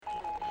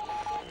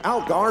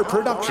Algar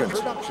Productions.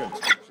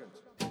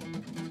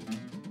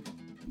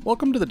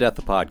 Welcome to the Death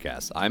of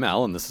Podcast. I'm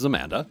Al, and this is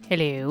Amanda.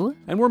 Hello.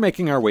 And we're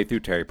making our way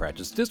through Terry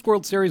Pratchett's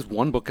Discworld series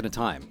one book at a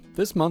time.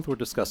 This month we're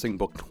discussing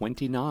book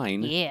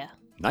 29, Yeah.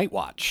 Night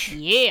Watch.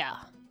 Yeah.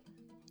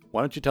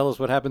 Why don't you tell us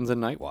what happens in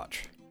Night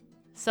Watch?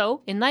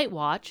 So, in Night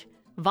Watch,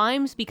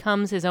 Vimes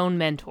becomes his own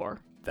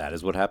mentor. That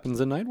is what happens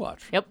in Night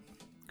Watch. Yep.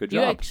 Good You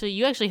job.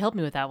 actually helped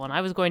me with that one. I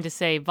was going to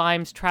say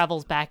Vimes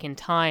travels back in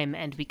time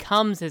and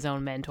becomes his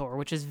own mentor,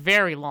 which is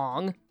very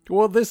long.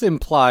 Well, this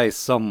implies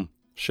some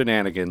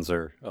shenanigans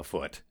are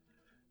afoot.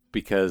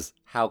 Because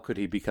how could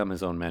he become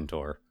his own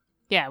mentor?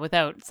 Yeah,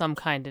 without some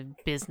kind of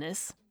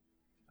business.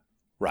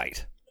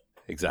 Right.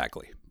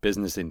 Exactly.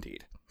 Business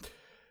indeed.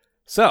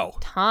 So,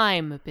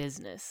 Time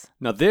business.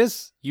 now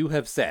this, you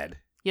have said,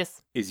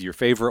 Yes. is your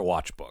favorite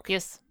watch book.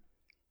 Yes.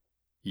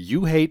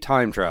 You hate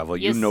time travel.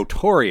 Yes. You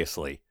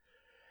notoriously,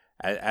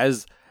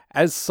 as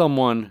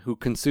someone who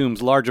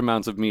consumes large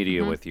amounts of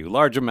media with you,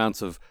 large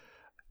amounts of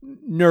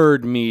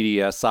nerd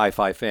media,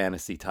 sci-fi,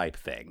 fantasy type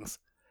things,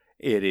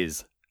 it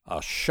is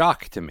a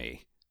shock to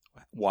me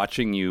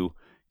watching you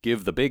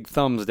give the big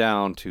thumbs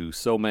down to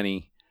so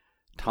many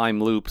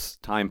time loops,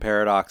 time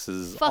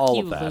paradoxes, Fuck all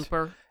you, of that.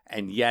 Looper.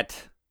 And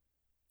yet,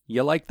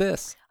 you like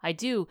this. I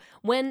do.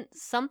 When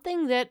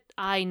something that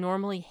I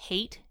normally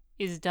hate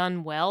is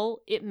done well,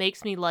 it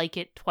makes me like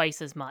it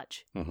twice as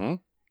much. Mm-hmm.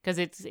 Because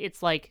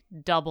it's like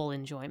double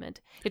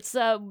enjoyment. It's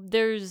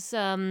there's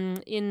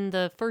in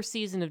the first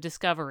season of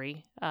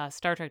Discovery,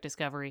 Star Trek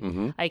Discovery,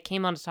 Mm-hmm. I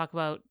came on to talk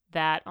about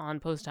that on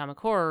Post Atomic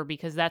Horror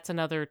because that's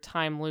another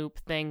time loop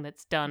thing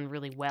that's done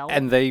really well.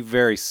 And they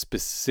very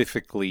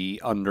specifically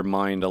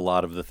undermined a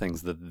lot of the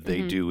things that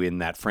they do in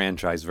that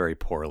franchise very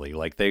poorly.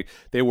 Like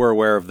they were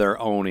aware of their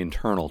own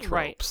internal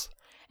tropes.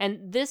 And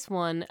this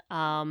one,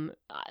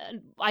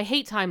 I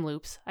hate time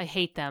loops. I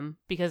hate them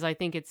because I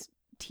think it's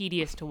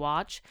tedious to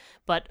watch.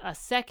 But a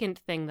second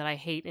thing that I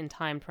hate in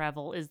time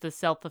travel is the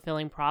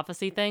self-fulfilling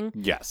prophecy thing.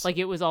 Yes. Like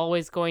it was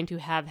always going to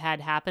have had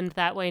happened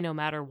that way no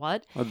matter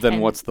what. Then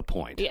And- what's the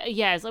point?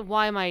 Yeah, it's like,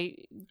 why am I...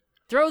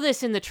 Throw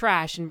this in the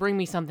trash and bring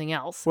me something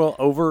else. Well,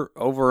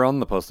 over on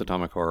the Post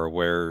Atomic Horror,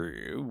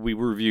 where we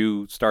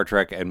review Star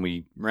Trek, and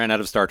we ran out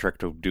of Star Trek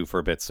to do for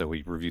a bit, so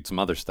we reviewed some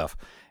other stuff.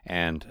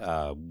 And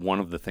one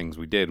of the things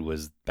we did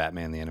was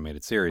Batman the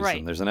Animated Series. Right.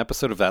 And there's an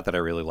episode of that I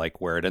really like,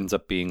 where it ends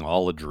up being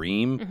all a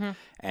dream.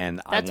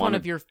 And That's one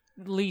of your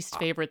least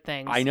favorite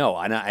things. I know,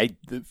 and I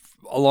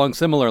along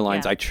similar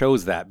lines, Yeah. I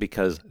chose that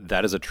because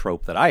that is a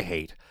trope that I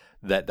hate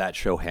that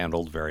show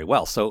handled very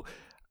well. So,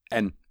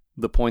 and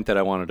the point that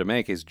I wanted to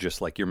make is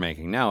just like you're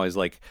making now is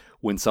like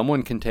when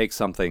someone can take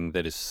something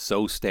that is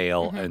so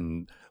stale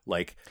and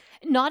like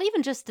Not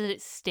even just that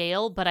it's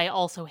stale, but I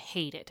also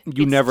hate it.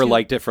 you It's never too-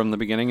 liked it from the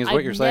beginning, is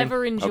what you're saying?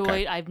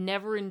 Okay. I've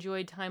never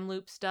enjoyed time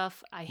loop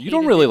stuff. You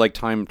don't really like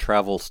time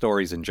travel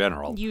stories in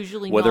general.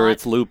 Usually whether not.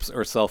 it's loops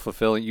or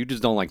self-fulfilling, you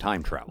just don't like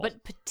time travel.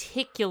 But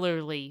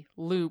particularly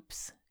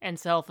loops and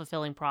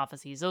self-fulfilling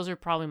prophecies. Those are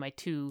probably my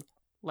two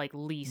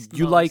least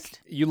you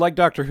most. like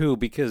Doctor Who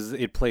because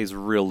it plays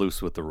real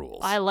loose with the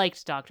rules. I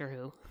liked Doctor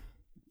Who.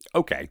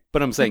 Okay,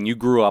 but I'm saying you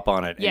grew up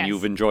on it and Yes.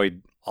 you've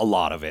enjoyed a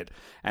lot of it,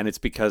 and it's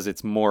because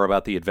it's more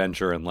about the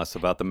adventure and less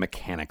about the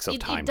mechanics of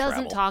time It doesn't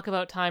travel. talk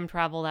about time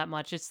travel that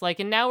much. It's like,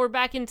 and now we're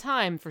back in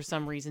time for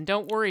some reason.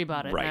 Don't worry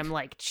about it. Right. And I'm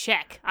like,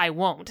 check. I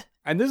won't.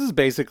 And this is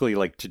basically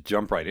like to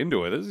jump right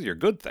into it. This is your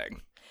good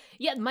thing.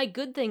 Yeah, my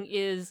good thing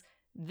is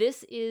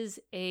this is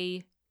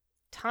a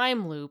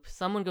time loop.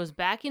 Someone goes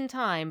back in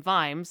time,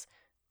 Vimes.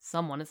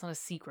 Someone, it's not a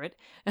secret.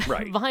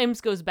 Right.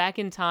 Vimes goes back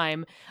in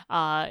time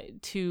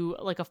to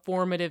like a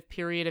formative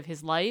period of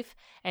his life,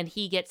 and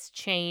he gets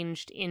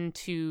changed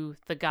into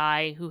the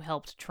guy who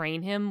helped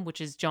train him,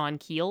 which is John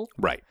Keel,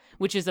 Right.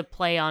 which is a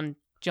play on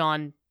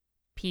John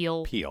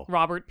Peel.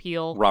 Robert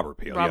Peel. Robert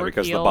Peel, yeah,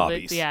 because the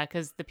Bobbies.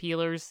 Because the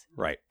Peelers.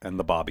 Right, and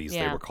the Bobbies, they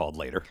Yeah. were called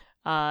later.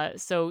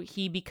 So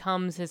he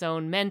becomes his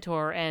own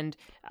mentor, and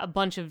a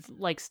bunch of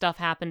stuff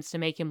happens to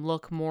make him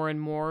look more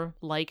and more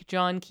like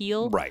John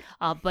Keel. Right.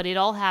 But it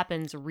all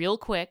happens real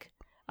quick.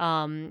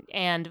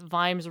 And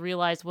Vimes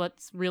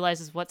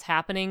realizes what's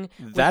happening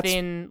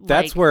within.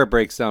 That's where it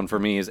breaks down for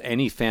me. Is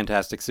any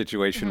fantastic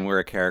situation where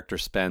a character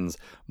spends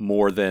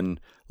more than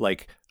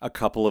like a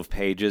couple of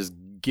pages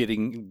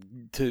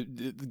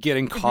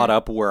getting caught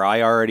up where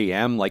I already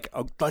am. Like,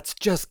 oh, let's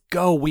just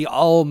go. We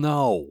all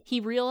know. He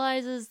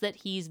realizes that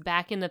he's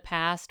back in the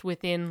past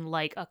within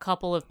like a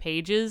couple of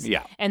pages.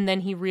 Yeah. And then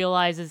he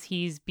realizes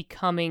he's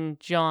becoming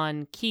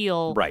John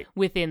Keel Right.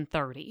 within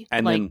 30.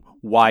 And then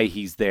why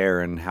he's there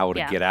and how to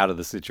Yeah. get out of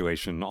the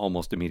situation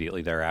almost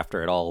immediately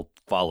thereafter. It all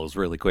follows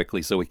really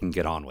quickly so we can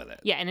get on with it.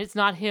 Yeah, and it's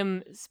not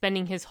him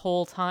spending his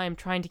whole time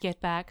trying to get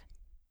back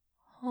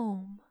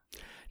home.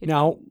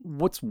 Now,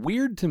 what's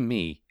weird to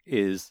me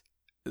is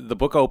the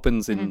book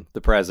opens in the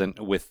present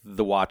with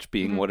the watch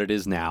being what it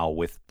is now,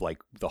 with like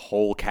the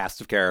whole cast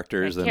of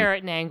characters Like and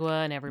Carrot and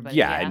Angua and everybody.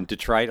 yeah, and to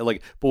try to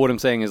like. But what I'm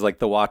saying is like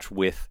the watch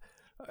with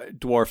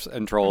dwarfs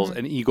and trolls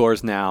and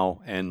Igors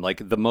now, and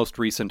like the most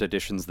recent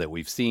additions that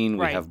we've seen.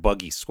 We have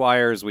buggy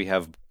squires, we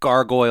have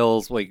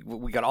gargoyles, we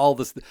got all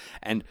this,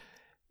 and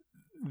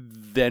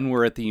then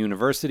we're at the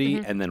university,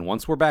 and then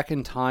once we're back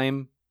in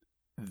time,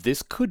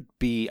 this could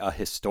be a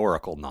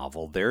historical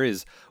novel. There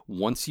is,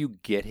 once you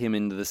get him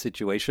into the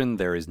situation,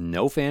 there is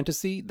no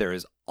fantasy, there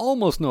is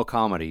almost no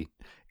comedy.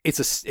 It's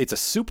a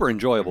super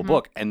enjoyable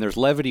book, and there's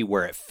levity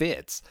where it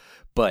fits,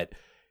 but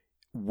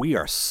we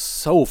are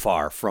so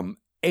far from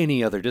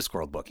any other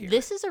Discworld book here.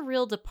 This is a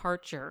real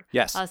departure.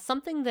 Yes.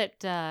 Something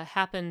that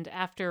happened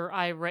after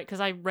I read, because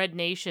I read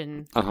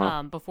Nation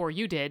before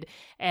you did,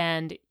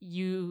 and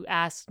you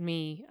asked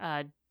me,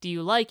 do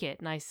you like it?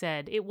 And I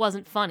said, it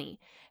wasn't funny.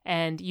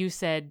 And you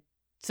said,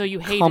 so you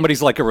hated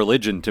Comedy's it. like a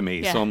religion to me,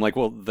 Yeah. so I'm like,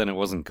 well, then it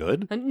wasn't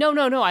good?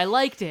 No, I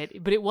liked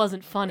it, but it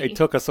wasn't funny. It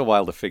took us a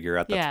while to figure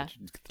out that, Yeah.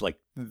 like,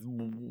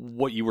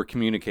 what you were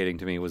communicating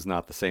to me was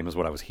not the same as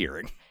what I was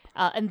hearing.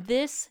 And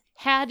this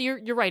had,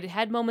 you're right, it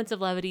had moments of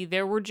levity.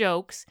 There were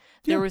jokes.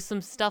 There was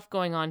some stuff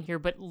going on here,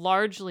 but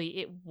largely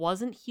it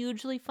wasn't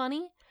hugely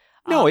funny.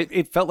 No,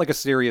 it felt like a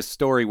serious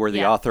story where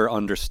the author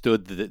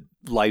understood that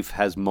life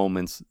has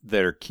moments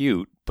that are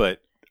cute,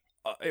 but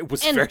it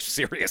was a very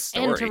serious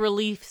story. And to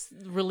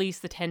release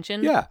the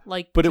tension. Yeah,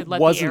 like but to it let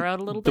wasn't, the air out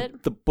a little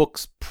bit. The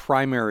book's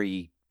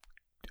primary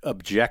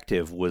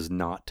objective was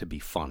not to be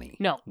funny.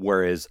 No.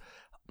 Whereas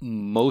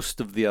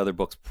most of the other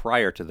books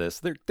prior to this,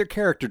 they're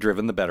character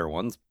driven, the better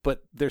ones,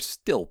 but they're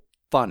still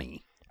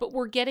funny. But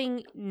we're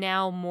getting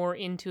now more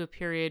into a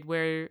period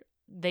where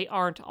they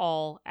aren't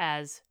all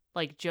as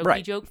like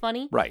jokey joke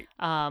funny. Right.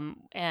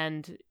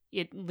 And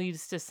it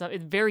leads to some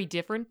very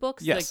different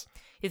books. Yes.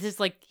 Like, it's just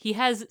like he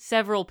has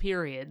several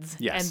periods.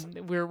 Yes.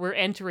 And we're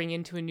entering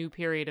into a new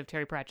period of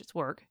Terry Pratchett's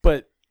work.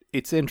 But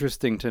it's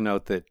interesting to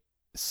note that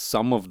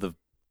some of the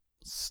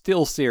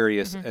still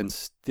serious and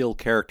still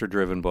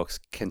character-driven books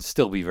can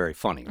still be very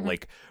funny.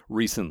 Like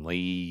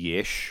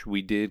recently-ish,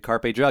 we did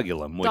Carpe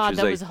Jugulum, which God, is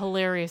that was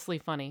hilariously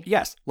funny.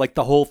 Yes, like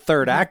the whole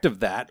third act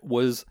of that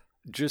was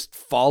just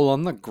fall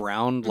on the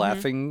ground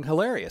laughing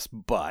hilarious.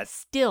 But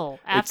still,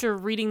 after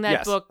reading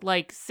that book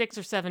like 6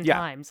 or 7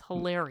 times,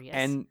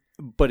 hilarious.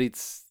 But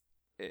it's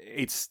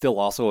still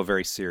also a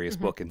very serious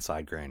book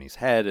inside Granny's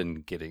head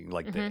and getting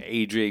like the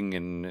aging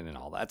and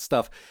all that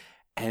stuff.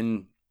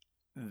 And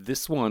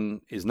this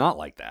one is not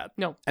like that.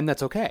 No. And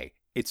that's okay.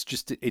 It's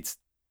just, it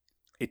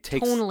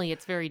takes... Tonally,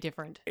 it's very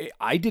different.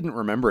 I didn't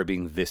remember it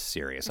being this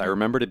serious. I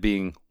remembered it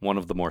being one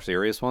of the more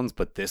serious ones,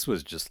 but this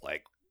was just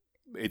like,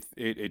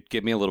 it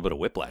gave me a little bit of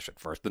whiplash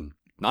at first, and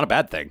not a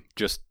bad thing.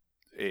 Just,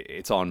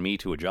 it's on me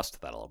to adjust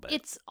to that a little bit.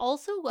 It's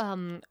also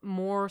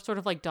more sort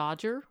of like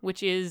Dodger,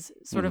 which is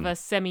sort of a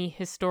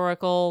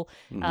semi-historical,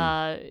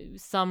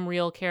 some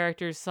real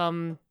characters,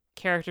 some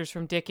characters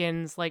from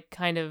Dickens, like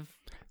kind of...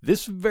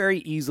 This very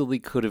easily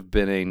could have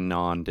been a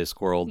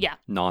non-Discworld,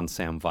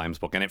 non-Sam Vimes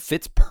book, and it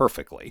fits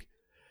perfectly.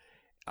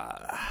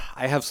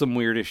 I have some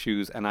weird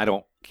issues, and I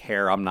don't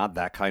care. I'm not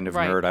that kind of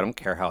nerd. I don't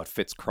care how it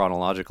fits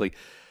chronologically.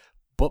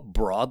 But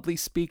broadly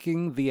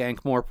speaking, the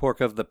Ankh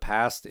Morpork of the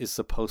past is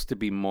supposed to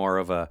be more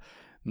of a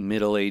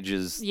Middle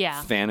Ages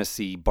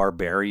fantasy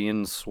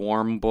barbarian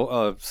swarm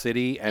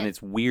city, and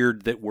it's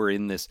weird that we're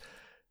in this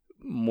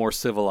more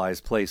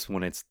civilized place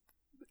when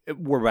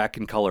we're back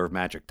in Color of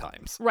Magic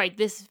times. Right.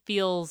 This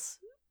feels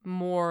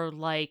more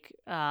like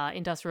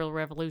Industrial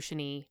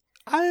Revolution-y.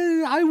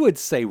 I would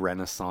say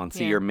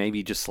Renaissance-y, or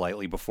maybe just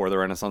slightly before the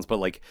Renaissance, but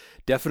like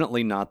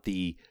definitely not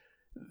the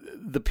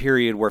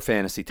period where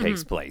fantasy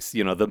takes place.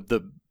 You know,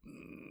 the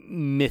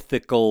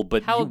mythical,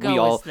 but we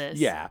all is this?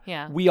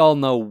 Yeah. We all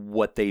know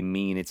what they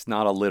mean. It's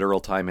not a literal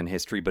time in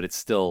history, but it's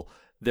still,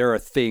 there are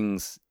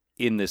things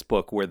in this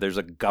book where there's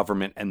a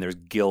government and there's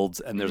guilds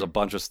and there's a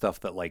bunch of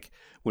stuff that, like,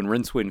 when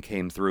Rincewind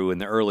came through in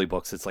the early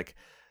books, it's like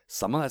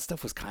some of that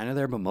stuff was kind of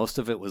there, but most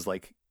of it was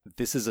like,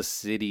 this is a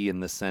city in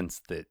the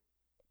sense that,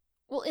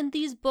 well, in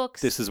these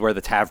books, this is where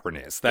the tavern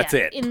is. That's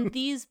it. In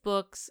these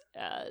books,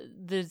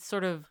 the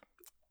sort of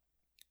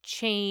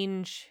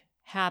change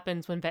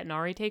happens when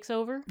Vetinari takes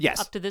over.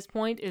 Yes. Up to this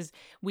point is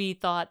we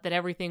thought that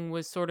everything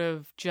was sort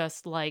of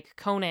just like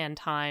Conan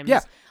times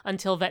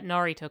until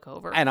Vetinari took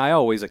over. And I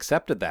always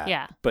accepted that.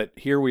 Yeah. But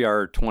here we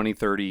are 20,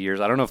 30 years.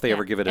 I don't know if they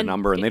ever give it a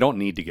number, and they don't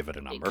need to give it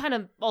a number. It kind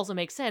of also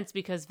makes sense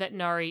because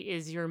Vetinari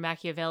is your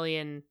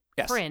Machiavellian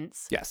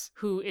prince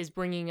who is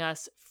bringing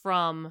us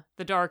from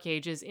the Dark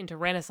Ages into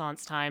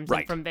Renaissance times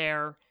and from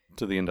there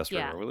to the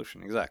Industrial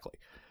Revolution. Exactly.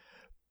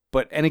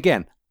 But, and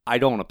again, I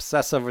don't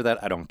obsess over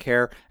that. I don't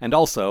care. And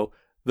also,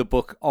 the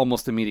book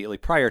almost immediately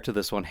prior to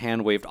this one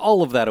hand-waved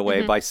all of that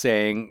away by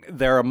saying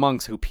there are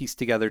monks who piece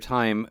together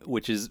time,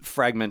 which is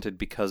fragmented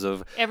because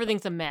of...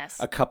 Everything's a mess.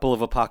 A couple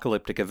of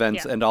apocalyptic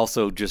events and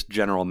also just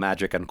general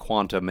magic and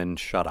quantum, and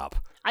shut up.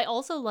 I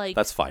also like...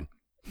 That's fine.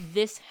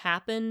 This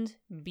happened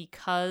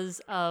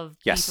because of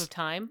Thief of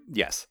Time.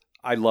 Yes.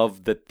 I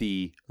love that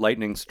the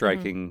lightning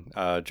striking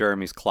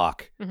Jeremy's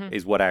clock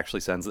is what actually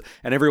sends it.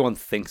 And everyone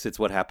thinks it's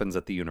what happens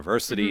at the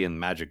university and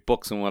magic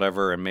books and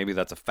whatever, and maybe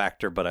that's a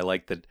factor, but I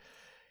like that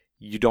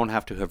you don't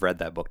have to have read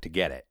that book to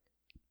get it.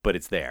 but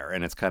it's there,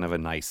 and it's kind of a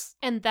nice...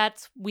 And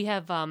we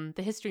have the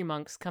history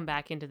monks come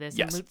back into this,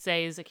 Yes. and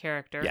Lutze is a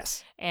character.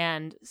 Yes.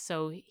 And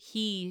so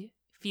he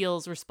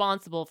feels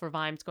responsible for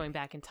Vimes going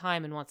back in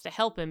time and wants to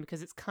help him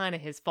because it's kind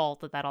of his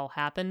fault that all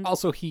happened.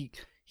 Also,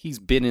 he's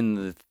been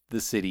in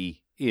the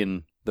city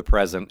in the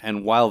present,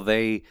 and while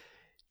they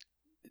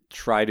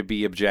try to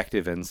be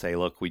objective and say,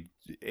 look, we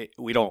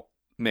don't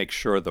make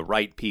sure the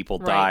right people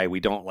die,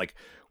 we don't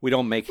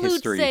make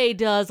history. Lutze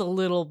does a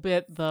little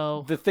bit,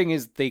 though. The thing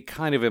is, they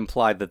kind of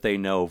implied that they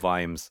know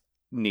Vimes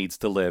needs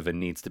to live and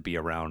needs to be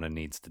around and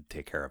needs to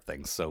take care of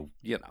things, so,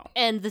 you know.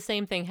 And the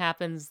same thing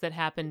happened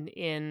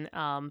in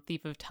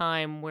Thief of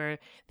Time, where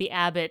the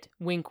abbot,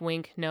 wink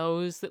wink,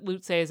 knows that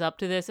Lutze is up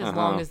to this, as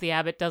long as the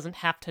abbot doesn't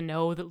have to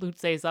know that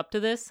Lutze is up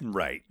to this.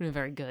 Right.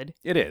 Very good.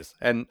 It is.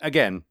 And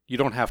again, you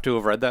don't have to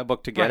have read that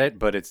book to get it,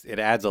 but it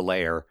adds a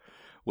layer,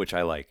 which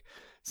I like.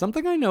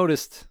 Something I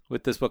noticed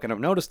with this book, and I've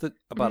noticed it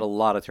about a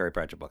lot of Terry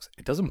Pratchett books,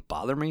 it doesn't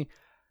bother me,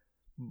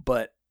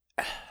 but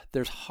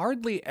there's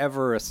hardly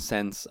ever a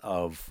sense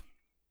of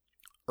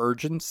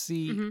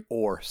urgency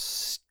or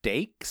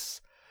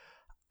stakes.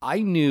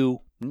 I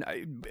knew,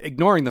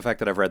 ignoring the fact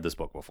that I've read this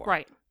book before,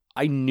 right?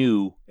 I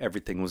knew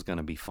everything was going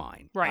to be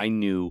fine. Right. I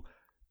knew,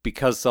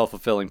 because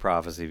self-fulfilling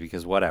prophecy,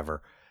 because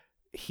whatever,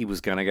 he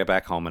was going to get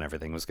back home and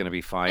everything was going to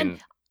be fine.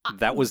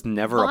 That was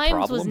never a problem.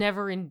 Vimes was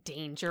never in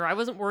danger. I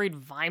wasn't worried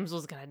Vimes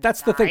was going to die.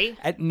 That's the thing.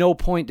 At no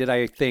point did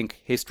I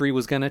think history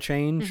was going to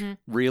change,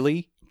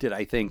 really. Did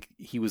I think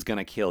he was going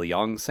to kill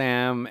young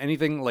Sam?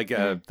 Anything like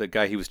the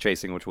guy he was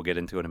chasing, which we'll get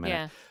into in a minute.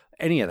 Yeah.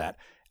 Any of that.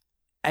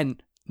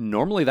 And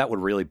normally that would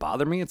really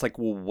bother me. It's like,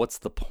 well, what's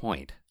the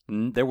point?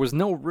 There was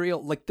no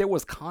real, there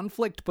was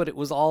conflict, but it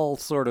was all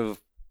sort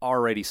of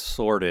already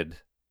sorted.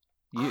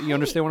 You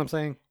understand what I'm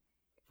saying?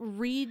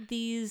 Read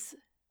these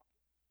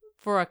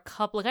for a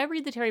couple, I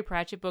read the Terry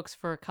Pratchett books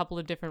for a couple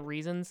of different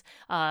reasons.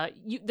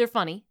 They're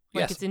funny.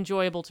 Yes. It's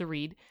enjoyable to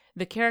read.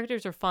 The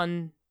characters are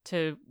fun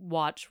to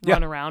watch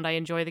run around. I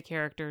enjoy the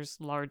characters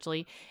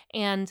largely.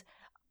 And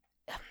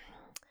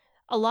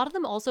a lot of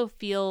them also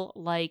feel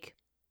like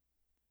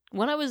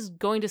when I was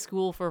going to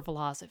school for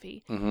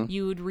philosophy,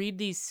 you would read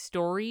these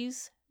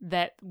stories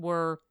that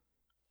were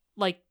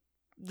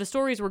the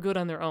stories were good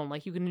on their own.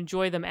 You can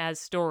enjoy them as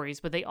stories,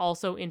 but they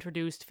also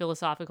introduced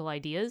philosophical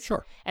ideas.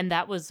 Sure. And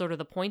that was sort of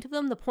the point of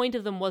them. The point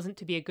of them wasn't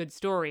to be a good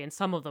story, and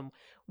some of them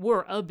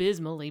were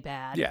abysmally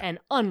bad and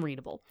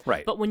unreadable.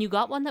 Right. But when you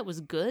got one that was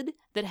good,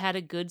 that had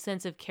a good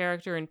sense of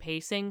character and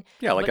pacing.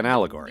 Yeah, an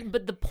allegory.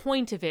 But the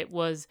point of it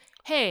was,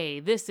 hey,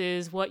 this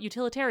is what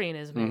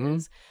utilitarianism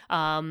is.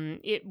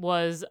 It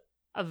was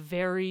a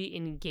very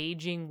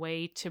engaging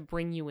way to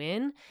bring you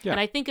in. Yeah. And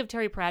I think of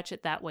Terry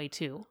Pratchett that way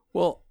too.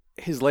 Well,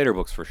 his later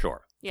books for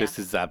sure. Yeah. This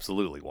is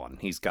absolutely one.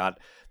 He's got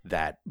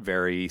that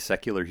very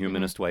secular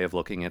humanist way of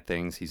looking at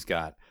things. He's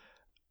got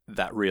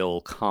that real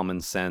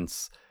common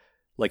sense.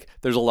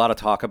 There's a lot of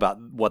talk about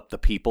what the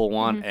people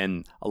want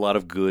and a lot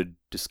of good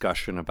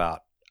discussion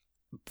about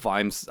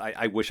Vimes.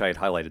 I wish I had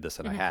highlighted this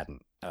and I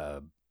hadn't.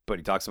 But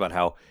he talks about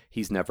how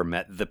he's never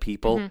met the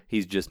people.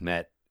 He's just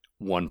met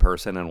one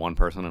person and one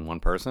person and one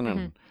person.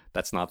 And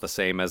that's not the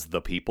same as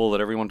the people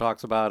that everyone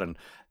talks about and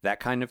that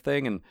kind of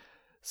thing. And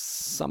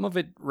some of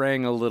it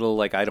rang a little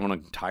I don't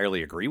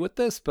entirely agree with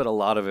this, but a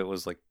lot of it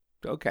was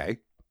okay,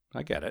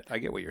 I get it. I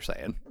get what you're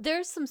saying.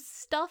 There's some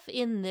stuff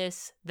in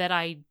this that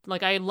I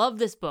love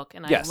this book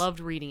and I loved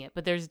reading it,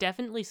 but there's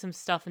definitely some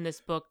stuff in this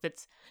book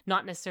that's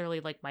not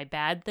necessarily my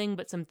bad thing,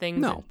 but some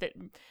things that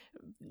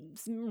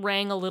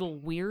rang a little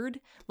weird.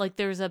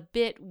 There's a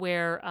bit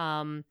where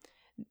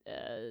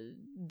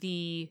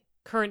the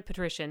current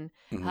patrician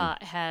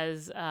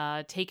has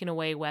taken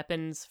away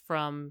weapons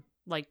from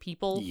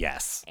people.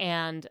 Yes.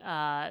 And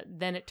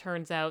then it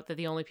turns out that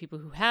the only people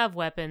who have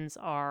weapons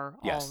are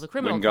all the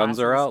criminal when guns classes.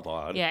 are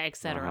outlawed. Yeah,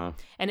 etc.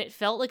 And it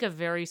felt like a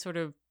very sort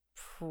of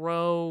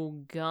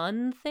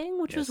pro-gun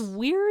thing, which was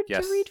weird to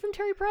read from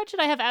Terry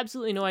Pratchett. I have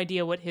absolutely no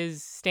idea what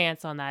his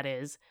stance on that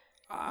is.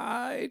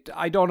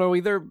 I don't know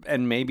either,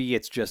 and maybe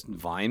it's just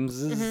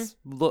Vimes'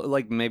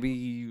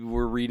 maybe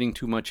we're reading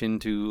too much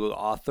into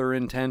author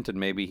intent, and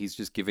maybe he's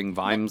just giving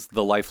Vimes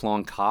the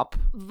lifelong cop.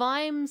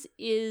 Vimes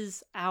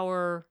is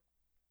our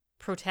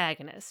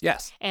protagonist.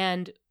 Yes.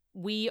 And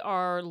we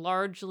are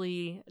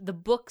largely, the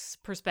book's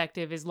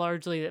perspective is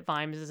largely that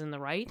Vimes is in the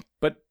right.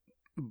 But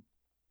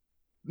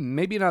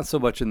maybe not so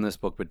much in this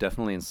book, but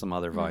definitely in some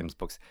other Vimes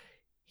books,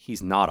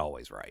 he's not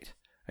always right.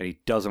 And he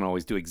doesn't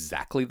always do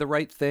exactly the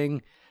right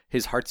thing.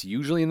 His heart's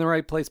usually in the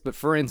right place. But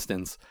for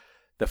instance,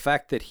 the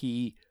fact that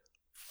he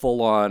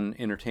full-on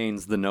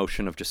entertains the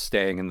notion of just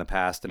staying in the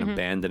past and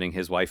abandoning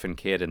his wife and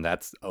kid, and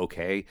that's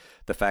okay.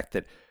 The fact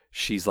that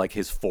she's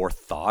his fourth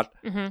thought,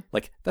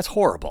 that's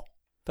horrible.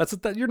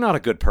 You're not a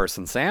good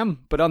person,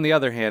 Sam. But on the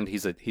other hand,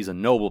 he's a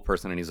noble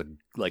person, and he's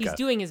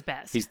doing his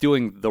best. He's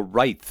doing the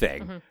right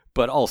thing,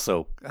 but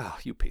also,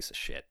 you piece of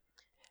shit.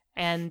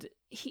 And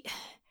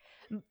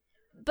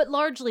but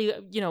largely,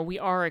 we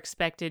are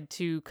expected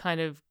to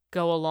kind of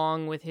go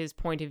along with his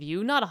point of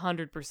view, not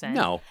 100%.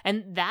 No.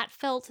 And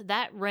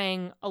that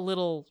rang a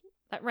little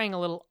That rang a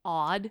little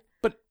odd.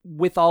 But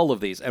with all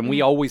of these, and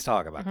we always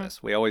talk about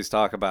this, we always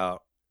talk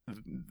about,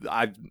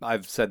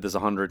 I've said this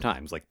 100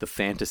 times, like the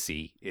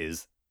fantasy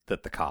is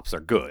that the cops are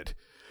good.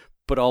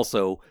 But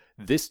also,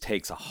 this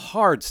takes a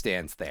hard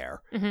stance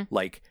there.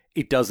 Like,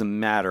 it doesn't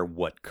matter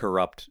what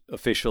corrupt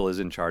official is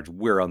in charge.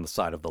 We're on the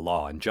side of the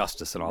law and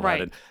justice and all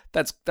that. And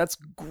that's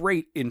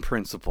great in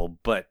principle,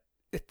 but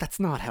that's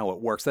not how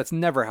it works. That's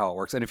never how it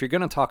works. And if you're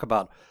going to talk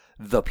about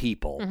the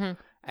people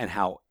and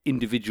how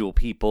individual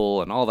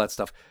people and all that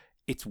stuff,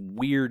 it's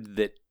weird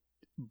that,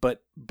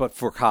 but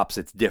for cops,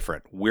 it's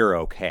different. We're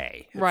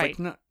okay. It's right.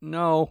 Like,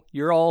 no,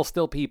 you're all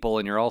still people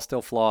and you're all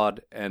still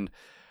flawed. And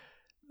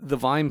the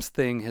Vimes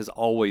thing has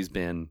always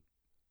been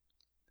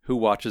who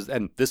watches,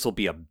 and this will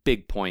be a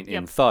big point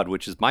in Thud,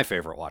 which is my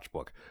favorite watch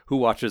book. Who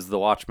watches The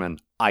Watchmen?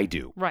 I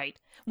do. Right.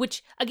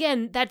 Which,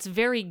 again, that's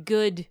very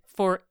good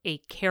for a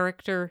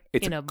character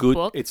in a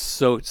book. It's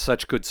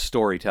such good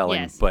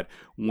storytelling, but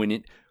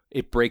when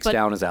it breaks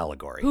down as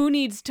allegory. Who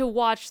needs to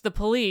watch the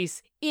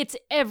police? It's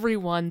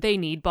everyone. They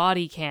need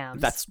body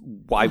cams. That's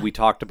why we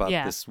talked about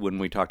this when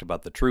we talked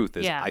about the truth.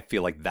 I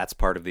feel like that's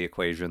part of the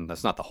equation.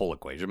 That's not the whole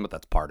equation, but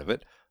that's part of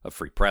it. A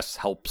free press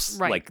helps.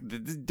 Right.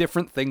 Like,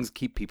 different things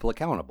keep people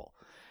accountable.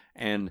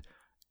 And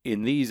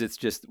in these, it's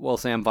just, well,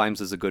 Sam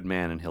Vimes is a good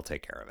man and he'll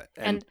take care of it.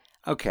 And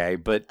okay,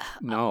 but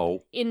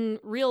no. In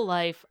real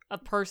life, a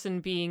person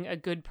being a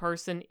good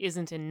person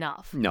isn't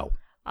enough. No.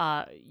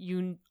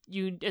 You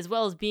as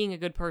well as being a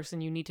good person,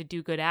 you need to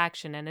do good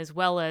action, and as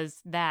well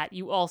as that,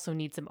 you also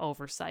need some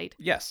oversight.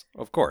 Yes,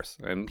 of course,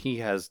 and he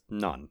has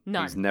none.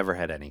 He's never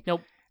had any.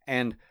 Nope.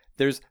 And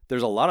there's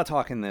a lot of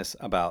talk in this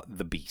about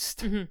the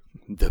Beast.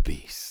 The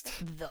Beast.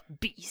 The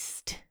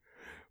Beast.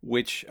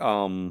 Which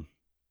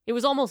it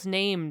was almost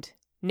named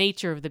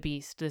Nature of the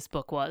Beast. This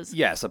book was.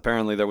 Yes,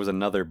 apparently there was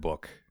another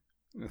book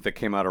that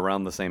came out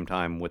around the same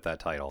time with that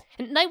title.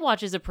 And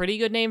Nightwatch is a pretty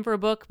good name for a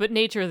book, but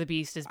Nature of the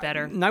Beast is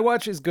better.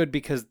 Nightwatch is good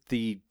because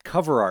the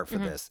cover art for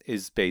this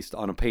is based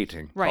on a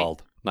painting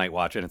called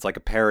Nightwatch, and it's like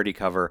a parody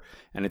cover,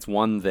 and it's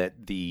one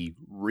that the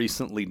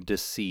recently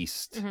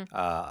deceased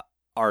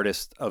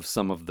artist of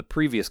some of the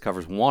previous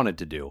covers wanted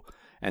to do,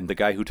 and the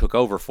guy who took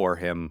over for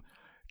him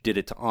did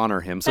it to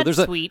honor him. So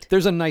That's sweet.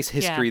 There's a nice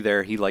history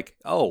there. He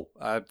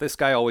this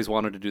guy always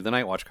wanted to do the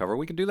Nightwatch cover.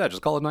 We can do that.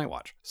 Just call it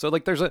Nightwatch. So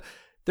like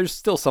there's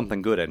still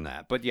something good in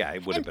that, but yeah,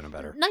 it would have been a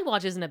better.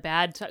 Nightwatch isn't a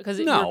bad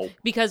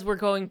because we're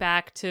going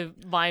back to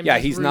Vimes. Yeah,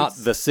 he's not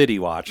the City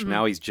Watch.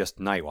 Now he's just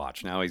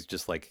Nightwatch. Now he's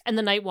just like. And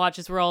the Nightwatch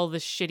is where all the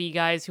shitty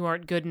guys who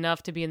aren't good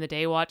enough to be in the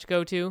Day Watch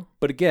go to.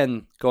 But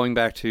again, going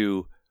back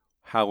to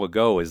how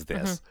ago is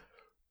this?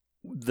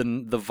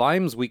 The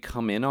Vimes we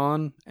come in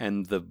on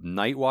and the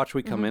Nightwatch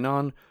we come in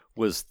on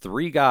was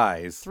three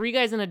guys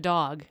and a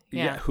dog.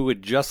 Yeah, who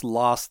had just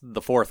lost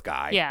the fourth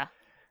guy. Yeah,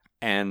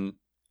 and.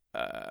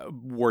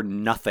 Were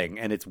nothing,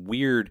 and it's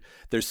weird.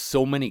 There's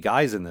so many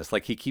guys in this.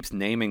 Like, he keeps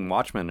naming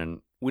Watchmen,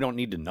 and we don't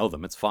need to know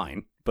them. It's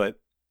fine, but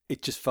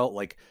it just felt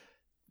like,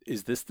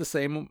 is this the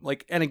same?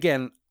 Like, and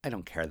again, I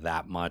don't care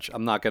that much.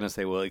 I'm not gonna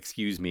say, well,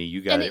 excuse me,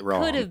 you got it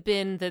wrong. It could have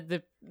been that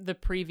the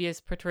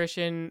previous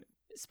patrician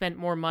spent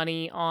more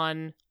money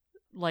on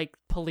like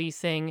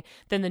policing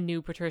than the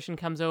new patrician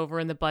comes over,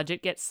 and the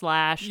budget gets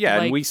slashed.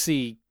 Yeah, and we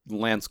see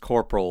Lance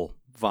Corporal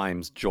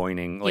Vimes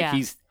joining. Like,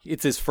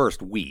 it's his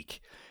first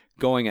week.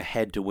 Going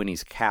ahead to when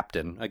he's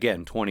captain,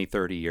 again, 20,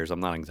 30 years,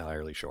 I'm not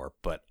entirely sure,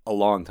 but a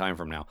long time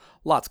from now,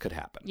 lots could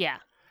happen. Yeah.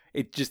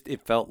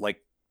 It felt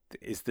like,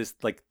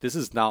 this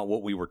is not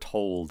what we were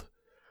told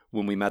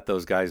when we met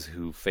those guys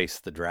who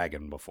faced the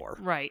dragon before.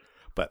 Right.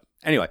 But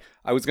anyway,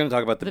 I was going to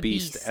talk about the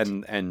Beast.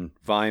 And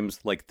Vimes.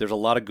 Like, there's a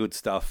lot of good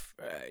stuff,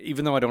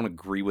 even though I don't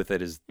agree with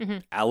it as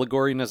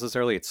allegory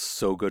necessarily, it's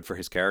so good for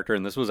his character,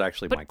 and this was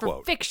actually my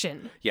quote.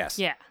 Fiction. Yes.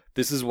 Yeah.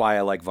 This is why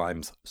I like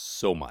Vimes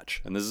so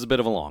much, and this is a bit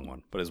of a long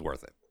one, but it's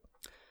worth it.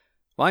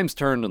 Vimes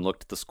turned and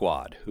looked at the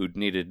squad, who'd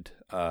needed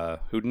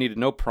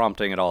no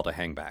prompting at all to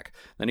hang back.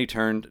 Then he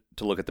turned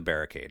to look at the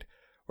barricade.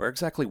 Where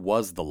exactly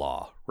was the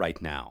law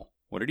right now?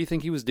 What did he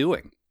think he was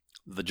doing?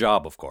 The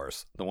job, of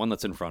course, the one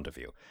that's in front of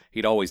you.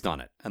 He'd always done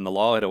it, and the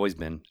law had always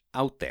been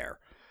out there,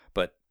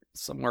 but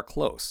somewhere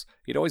close.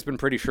 He'd always been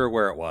pretty sure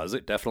where it was.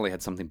 It definitely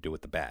had something to do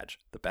with the badge.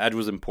 The badge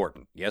was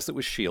important. Yes, it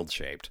was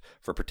shield-shaped,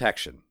 for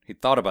protection.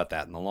 He'd thought about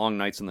that in the long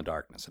nights in the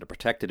darkness. It had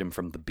protected him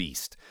from the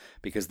Beast,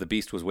 because the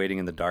Beast was waiting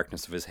in the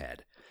darkness of his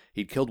head.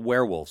 He'd killed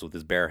werewolves with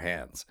his bare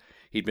hands.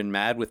 He'd been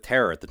mad with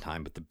terror at the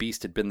time, but the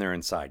Beast had been there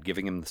inside,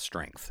 giving him the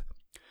strength.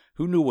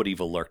 Who knew what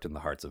evil lurked in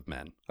the hearts of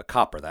men? A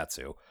copper, that's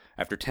who.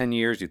 After 10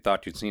 years, you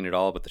thought you'd seen it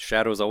all, but the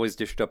shadows always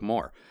dished up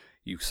more.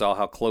 You saw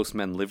how close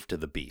men lived to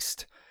the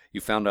Beast. You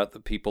found out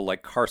that people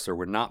like Carcer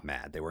were not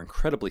mad. They were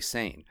incredibly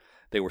sane.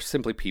 They were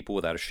simply people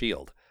without a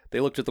shield. They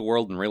looked at the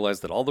world and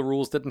realized that all the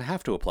rules didn't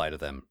have to apply to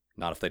them,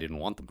 not if they didn't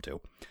want them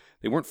to.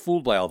 They weren't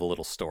fooled by all the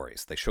little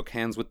stories. They shook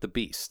hands with the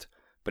Beast.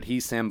 But he,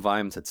 Sam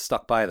Vimes, had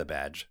stuck by the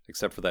badge,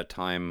 except for that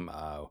time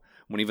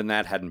when even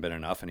that hadn't been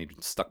enough, and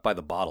he'd stuck by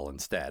the bottle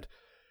instead.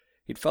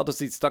 He'd felt as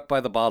he'd stuck by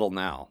the bottle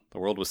now. The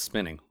world was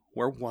spinning.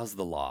 Where was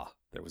the law?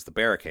 There was the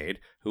barricade.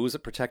 Who was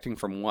it protecting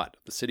from what?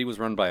 The city was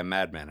run by a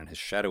madman and his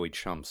shadowy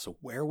chums, so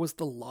where was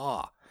the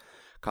law?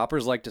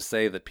 Coppers like to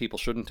say that people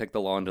shouldn't take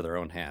the law into their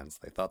own hands.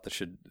 They thought they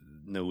should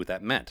know what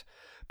that meant.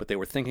 But they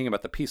were thinking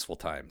about the peaceful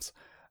times,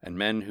 and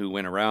men who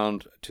went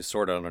around to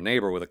sort out a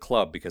neighbor with a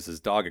club because his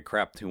dog had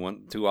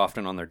crapped too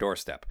often on their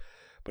doorstep.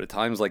 But at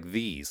times like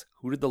these,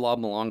 who did the law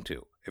belong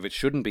to? If it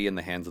shouldn't be in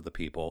the hands of the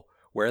people,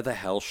 where the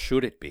hell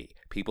should it be?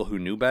 People who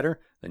knew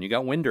better? Then you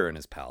got Winder and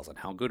his pals, and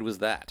how good was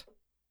that?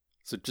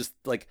 So just,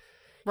 like,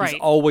 he's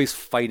always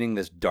fighting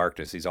this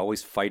darkness. He's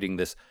always fighting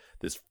this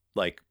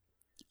like,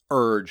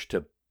 urge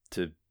to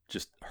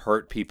just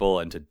hurt people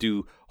and to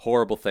do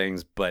horrible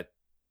things, but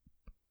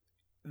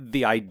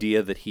the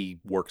idea that he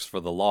works for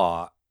the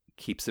law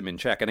keeps him in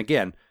check. And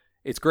again,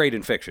 it's great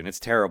in fiction. It's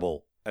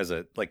terrible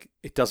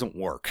it doesn't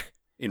work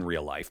in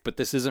real life, but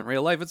this isn't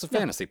real life. It's a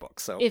fantasy book.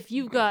 So if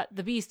you've got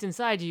the beast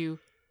inside you,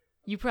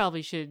 you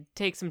probably should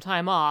take some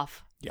time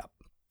off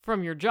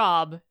from your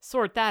job,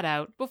 sort that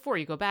out before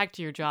you go back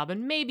to your job,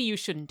 and maybe you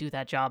shouldn't do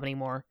that job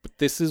anymore. But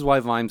this is why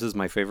Vimes is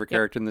my favorite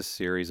character in this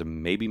series,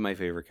 and maybe my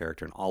favorite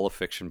character in all of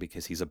fiction,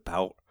 because he's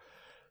about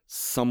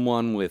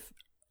someone with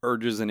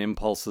urges and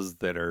impulses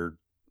that are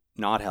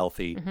not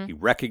healthy. Mm-hmm. He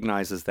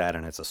recognizes that,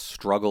 and it's a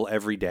struggle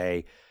every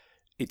day.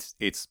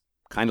 It's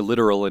kind of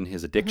literal in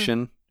his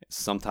addiction. Mm-hmm.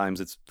 Sometimes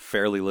it's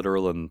fairly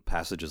literal in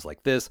passages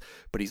like this,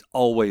 but he's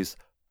always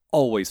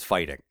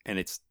fighting, and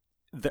it's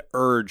the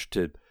urge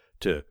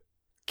to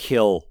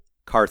kill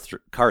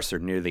Carcer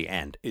near the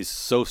end is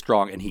so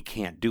strong, and he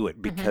can't do it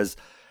because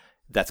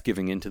that's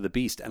giving in to the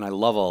beast. And I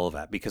love all of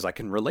that because I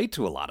can relate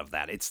to a lot of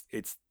that. It's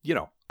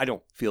I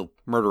don't feel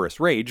murderous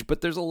rage, but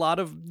there's a lot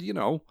of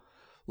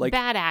like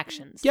bad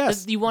actions.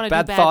 Yes, you want to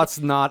bad do thoughts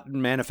not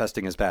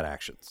manifesting as bad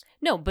actions.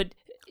 No, but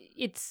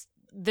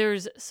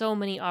there's so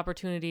many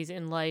opportunities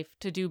in life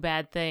to do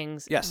bad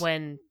things. Yes.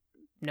 When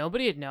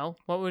nobody would know.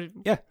 What would?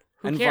 Yeah,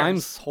 who and cares?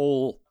 Vimes'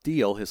 whole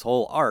deal, his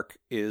whole arc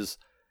is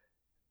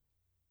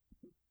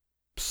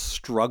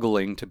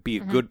struggling to be a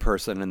good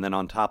person, and then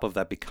on top of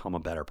that become a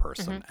better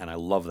person. And I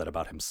love that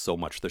about him so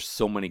much. There's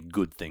so many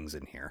good things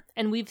in here.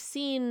 And we've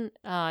seen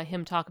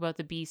him talk about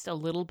the beast a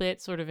little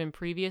bit sort of in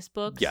previous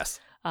books. Yes.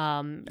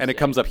 And it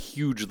comes up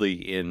hugely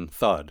in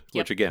Thud,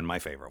 which again, my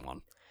favorite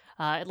one.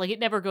 It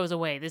never goes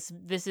away.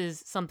 This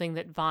is something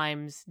that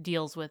Vimes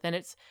deals with, and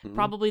it's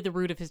probably the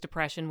root of his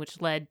depression,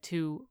 which led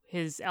to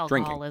his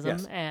alcoholism.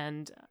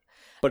 Drinking, yes.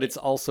 But it's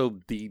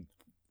also the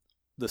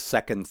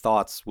second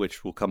thoughts,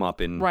 which will come up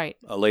in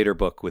a later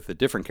book with a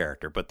different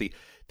character. But the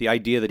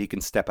idea that he can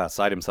step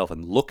outside himself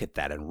and look at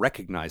that and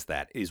recognize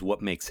that is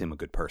what makes him a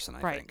good person,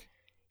 I think.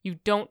 You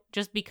don't,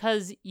 just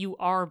because you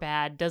are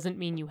bad doesn't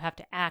mean you have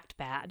to act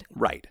bad.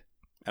 Right.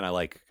 And I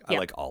like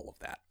all of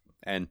that.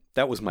 And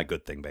that was my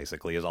good thing,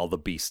 basically, is all the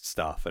beast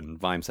stuff and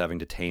Vimes having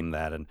to tame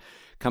that and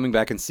coming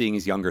back and seeing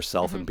his younger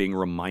self and being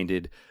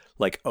reminded,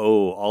 like,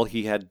 oh, all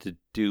he had to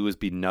do was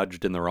be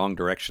nudged in the wrong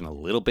direction a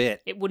little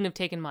bit. It wouldn't have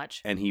taken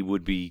much. And he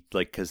would be,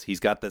 like, because he's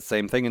got that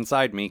same thing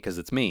inside me, because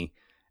it's me.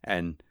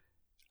 And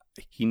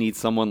he needs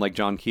someone like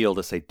John Keel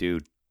to say,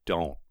 dude,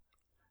 don't.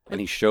 And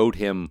he showed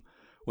him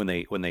when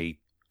they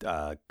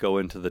go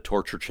into the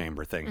torture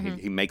chamber thing,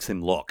 he makes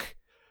him look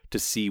to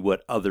see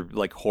what other,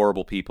 like,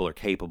 horrible people are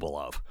capable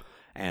of.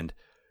 And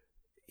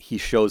he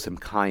shows him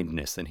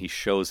kindness, and he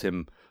shows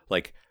him,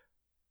 like,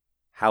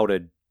 how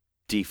to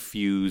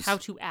defuse, how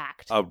to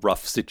act a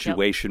rough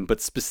situation, but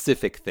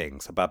specific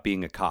things about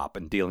being a cop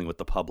and dealing with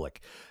the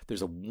public.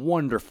 There's a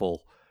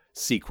wonderful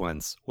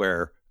sequence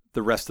where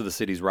the rest of the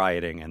city's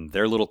rioting and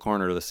their little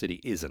corner of the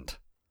city isn't,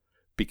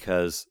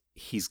 because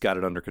he's got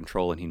it under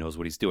control and he knows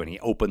what he's doing. He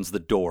opens the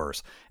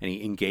doors and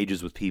he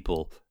engages with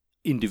people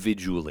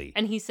individually.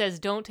 And he says,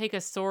 don't take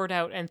a sword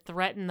out and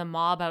threaten the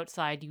mob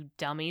outside, you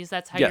dummies.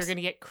 That's how you're going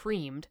to get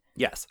creamed.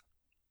 Yes.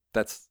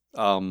 That's,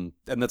 and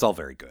that's all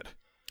very good.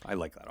 I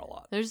like that a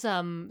lot. There's,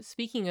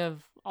 speaking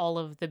of all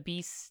of the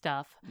beast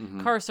stuff,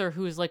 Carcer,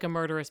 who's like a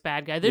murderous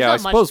bad guy. I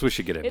suppose we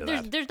should get into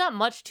that. There's not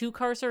much to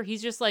Carcer.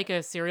 He's just like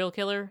a serial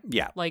killer.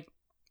 Yeah. Like,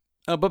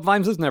 but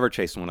Vimes has never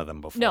chased one of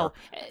them before. No.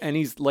 And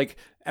he's like,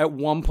 at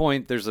one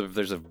point, there's a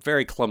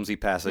very clumsy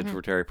passage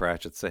where Terry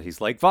Pratchett said he's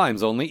like,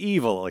 Vimes, only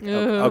evil. Like,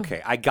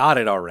 okay, I got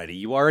it already.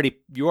 You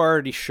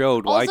already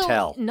showed why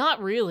tell.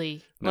 Not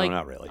really. No,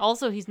 not really.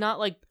 Also, he's not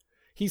like...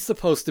 He's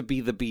supposed to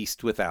be the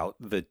beast without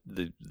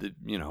the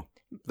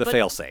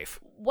failsafe.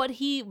 What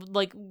he,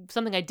 like,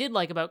 something I did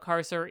like about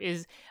Carcer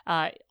is,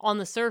 on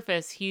the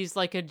surface, he's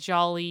like a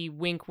jolly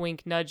wink,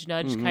 wink, nudge,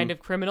 nudge kind of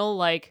criminal,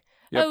 like...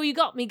 Yep. Oh, you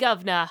got me,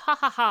 governor. Ha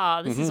ha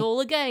ha. This is all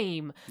a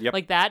game. Yep.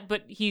 Like that,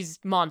 but he's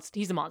a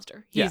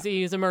monster.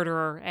 He's a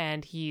murderer,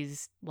 and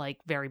he's, like,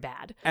 very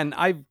bad. And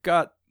I've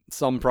got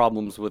some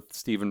problems with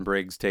Stephen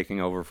Briggs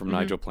taking over from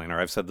Nigel Planer.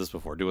 I've said this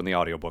before, doing the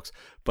audiobooks.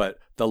 But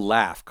the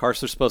laugh.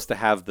 Carcer's supposed to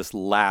have this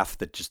laugh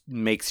that just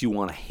makes you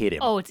want to hit him.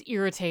 Oh, it's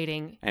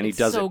irritating. And it's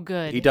he does so it,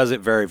 good. He does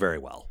it very, very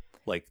well.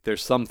 Like,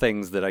 there's some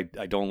things that I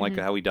don't like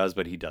how he does,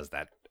 but he does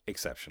that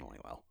exceptionally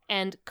well.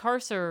 And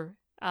Carcer...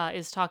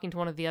 is talking to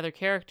one of the other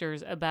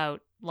characters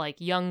about,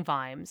 like, young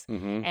Vimes,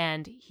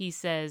 and he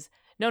says,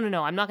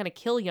 no, I'm not going to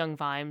kill young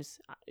Vimes.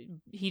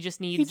 He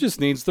just needs... He just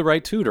needs the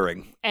right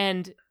tutoring.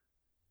 And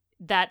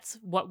that's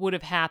what would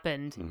have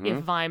happened if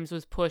Vimes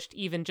was pushed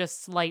even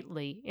just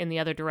slightly in the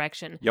other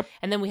direction. Yep.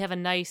 And then we have a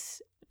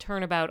nice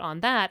turnabout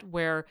on that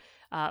where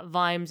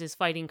Vimes is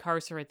fighting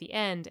Carcer at the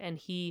end, and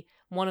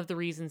one of the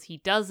reasons he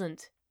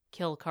doesn't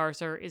kill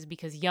Carcer is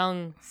because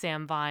young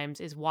Sam Vimes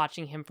is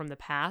watching him from the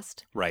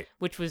past. Right.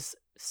 Which was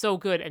so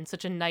good and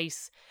such a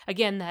nice,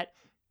 again,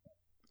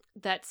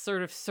 that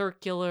sort of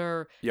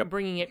circular,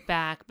 bringing it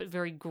back, but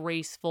very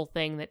graceful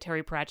thing that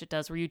Terry Pratchett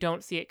does where you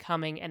don't see it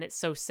coming and it's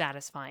so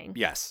satisfying.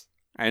 Yes.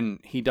 And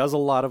he does a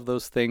lot of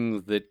those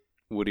things that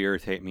would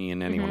irritate me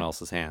in anyone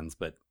else's hands,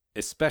 but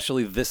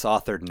especially this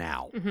author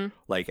now.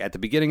 Like at the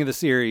beginning of the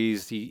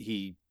series,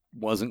 he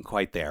wasn't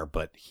quite there,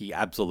 but he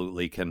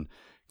absolutely can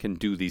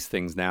do these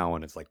things now,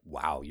 and it's like,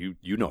 wow,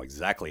 you know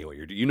exactly what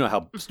you're doing. You know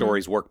how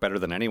stories work better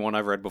than anyone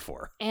I've read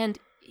before. And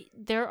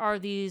there are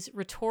these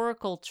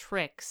rhetorical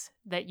tricks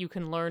that you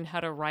can learn how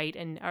to write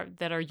and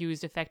that are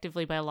used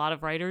effectively by a lot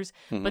of writers.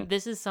 But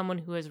this is someone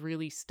who has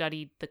really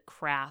studied the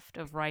craft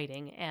of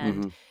writing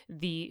and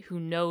who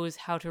knows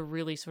how to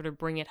really sort of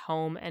bring it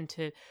home and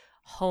to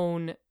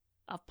hone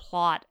a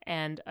plot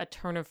and a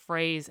turn of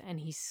phrase.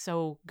 And he's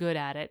so good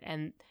at it.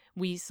 And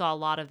we saw a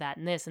lot of that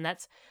in this. And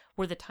that's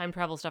where the time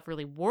travel stuff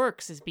really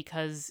works, is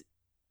because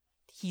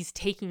he's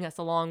taking us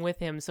along with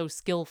him so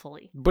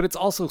skillfully. But it's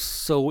also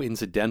so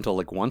incidental.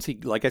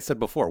 Like I said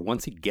before,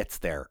 once he gets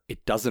there,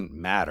 it doesn't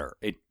matter.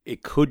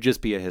 It could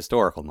just be a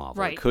historical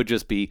novel. Right. It could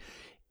just be,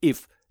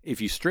 if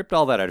you stripped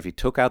all that out, if you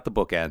took out the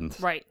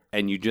bookends, right,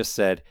 and you just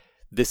said,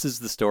 this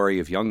is the story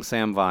of young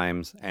Sam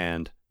Vimes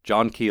and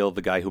John Keel,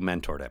 the guy who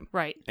mentored him.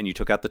 Right. And you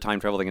took out the time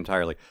travel thing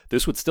entirely,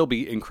 this would still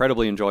be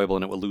incredibly enjoyable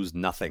and it would lose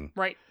nothing.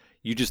 Right.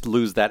 You just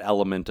lose that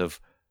element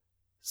of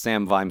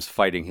Sam Vimes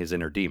fighting his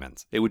inner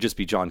demons. It would just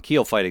be John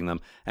Keel fighting them,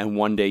 and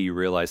one day you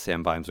realize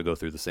Sam Vimes would go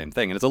through the same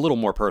thing, and it's a little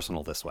more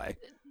personal this way.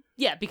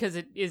 Yeah, because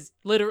it is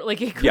literally,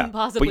 like, it couldn't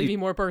possibly be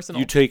more personal.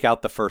 You take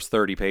out the first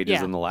 30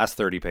 pages and the last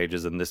 30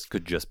 pages, and this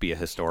could just be a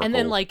historical... And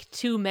then, like,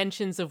 2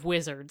 mentions of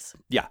wizards.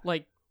 Yeah.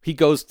 Like... He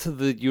goes to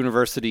the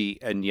university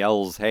and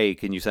yells, hey,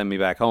 can you send me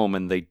back home?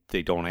 And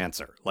they don't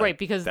answer. Like, right,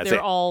 because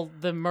they're all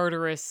the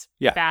murderous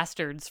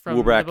bastards from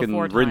we're back the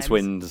before in times.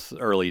 Rincewind's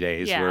early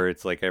days where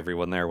it's like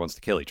everyone there wants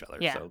to kill each other.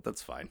 Yeah. So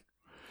that's fine.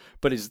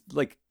 But it's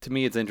like, to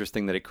me, it's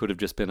interesting that it could have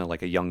just been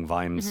a Young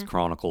Vimes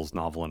Chronicles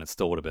novel, and it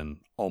still would have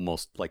been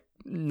almost like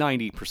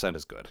 90%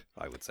 as good,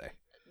 I would say.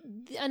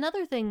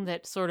 Another thing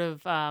that sort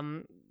of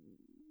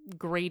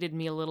grated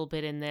me a little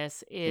bit in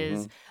this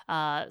is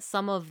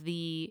some of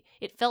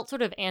it felt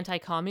sort of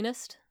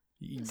anti-communist.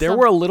 There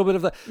were a little bit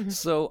of that.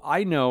 So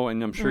I know,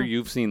 and I'm sure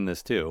you've seen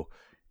this too,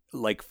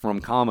 like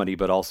from comedy,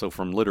 but also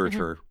from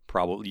literature,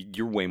 probably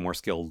you're way more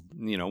skilled,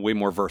 way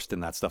more versed in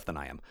that stuff than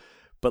I am.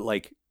 But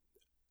like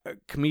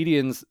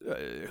comedians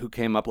who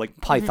came up, like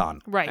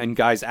Python, right, and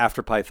guys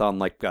after Python,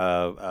 like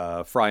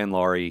Fry and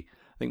Laurie,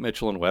 I think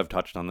Mitchell and Webb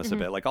touched on this a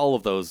bit, like all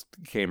of those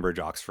Cambridge,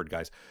 Oxford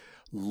guys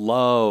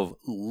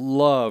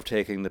love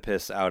taking the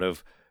piss out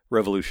of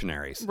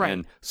revolutionaries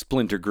and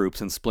splinter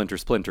groups and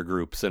splinter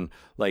groups, and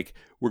like,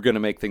 we're going to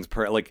make things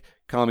like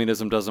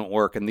communism doesn't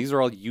work, and these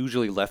are all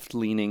usually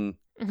left-leaning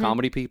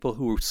comedy people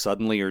who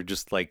suddenly are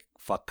just like,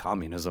 fuck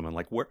communism, and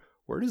like, where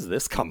does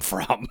this come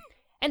from?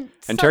 And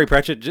Terry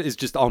Pratchett is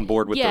just on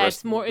board with the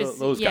rest of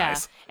those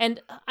guys. And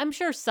I'm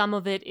sure some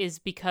of it is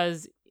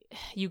because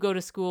you go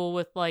to school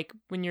with, like,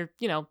 when you're,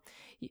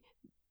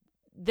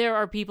 there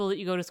are people that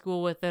you go to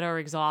school with that are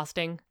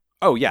exhausting.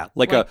 Oh yeah,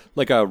 like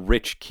a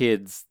rich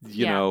kid's,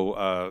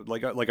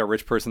 like a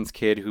rich person's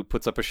kid who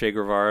puts up a Che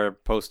Guevara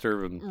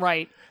poster. And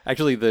right.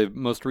 Actually, the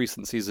most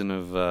recent season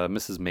of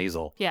Mrs.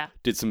 Maisel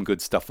did some good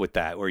stuff with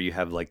that, where you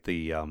have like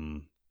the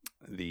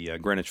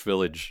Greenwich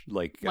Village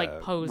like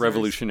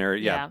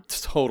revolutionary,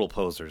 total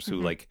posers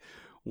who like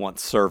want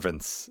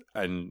servants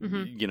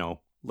and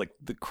like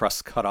the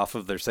crust cut off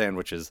of their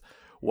sandwiches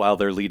while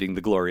they're leading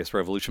the glorious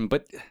revolution,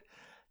 but.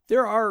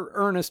 There are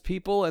earnest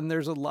people, and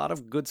there's a lot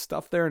of good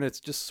stuff there, and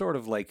it's just sort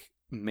of like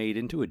made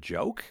into a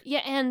joke.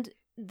 Yeah, and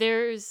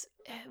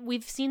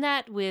we've seen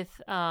that with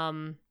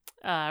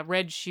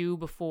Red Shoe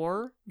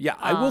before. Yeah,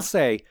 I will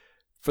say,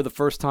 for the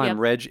first time,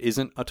 Reg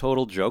isn't a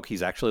total joke.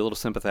 He's actually a little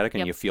sympathetic,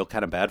 and you feel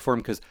kind of bad for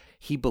him because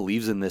he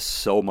believes in this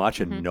so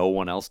much, and no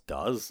one else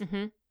does.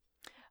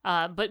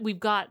 But we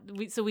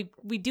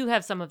do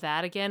have some of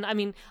that again.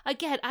 I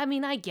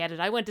get it.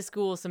 I went to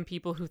school with some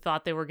people who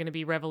thought they were going to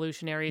be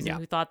revolutionaries and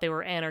who thought they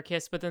were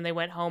anarchists, but then they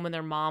went home and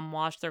their mom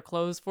washed their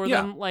clothes for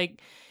them.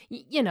 Like,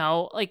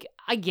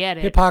 I get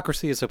it.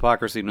 Hypocrisy is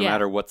hypocrisy no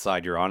matter what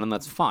side you're on, and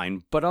that's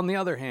fine. But on the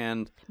other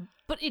hand...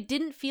 But it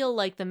didn't feel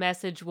like the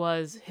message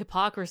was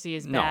hypocrisy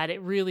is bad.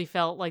 It really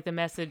felt like the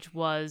message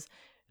was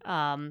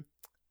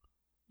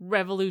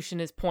revolution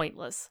is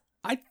pointless.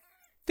 I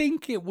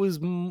think it was...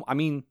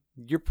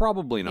 You're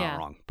probably not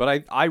wrong,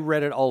 but I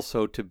read it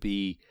also to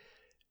be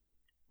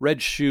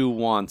Red Shoe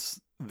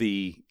wants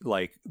the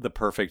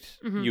perfect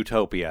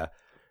utopia.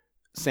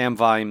 Sam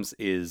Vimes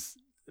is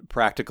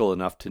practical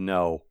enough to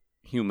know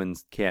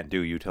humans can't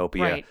do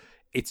utopia. Right.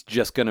 It's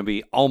just going to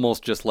be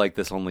almost just like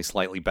this, only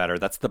slightly better.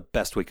 That's the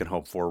best we can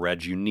hope for,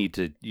 Reg. You need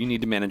to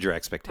manage your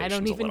expectations. I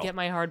don't a even little. get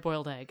my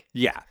hard-boiled egg.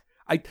 Yeah,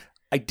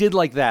 I did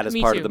like that as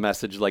Me part too. of the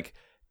message. Like,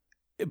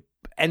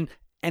 and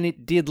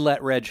it did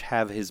let Reg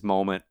have his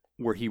moment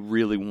where he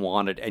really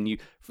wanted, and you,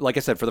 like I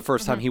said, for the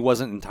first time, he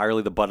wasn't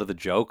entirely the butt of the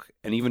joke,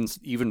 and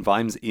even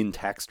Vimes in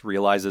text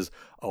realizes,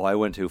 oh, I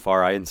went too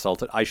far,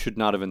 I should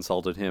not have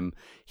insulted him.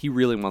 He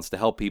really wants to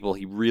help people,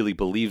 he really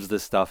believes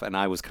this stuff, and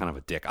I was kind of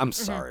a dick. I'm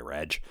sorry,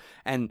 Reg.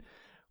 And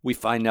we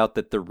find out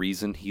that the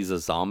reason he's a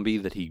zombie,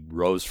 that he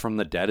rose from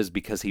the dead, is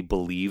because he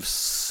believes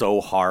so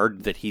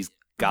hard that he's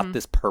got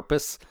this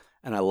purpose,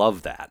 and I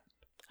love that.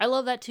 I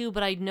love that too,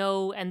 but I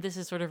know, and this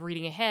is sort of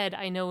reading ahead,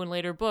 I know in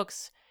later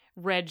books,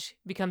 Reg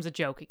becomes a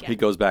joke again. He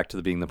goes back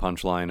to being the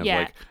punchline of Yeah.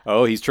 like,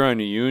 oh, he's trying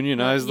to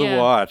unionize the Yeah.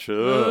 watch.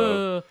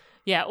 Ugh.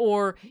 Yeah,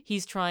 or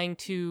he's trying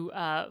to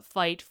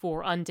fight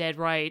for undead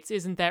rights.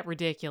 Isn't that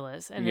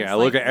ridiculous? And Yeah, it's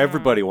look like, at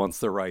everybody wants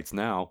their rights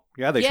now.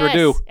 Yeah, they sure yes,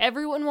 do.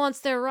 everyone wants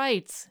their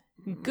rights.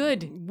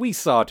 Good. We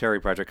saw Terry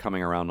Pratchett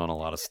coming around on a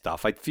lot of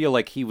stuff. I feel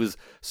like he was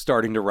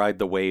starting to ride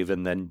the wave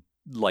and then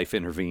life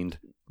intervened,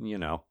 you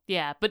know.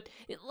 Yeah, but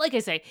like I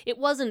say, it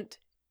wasn't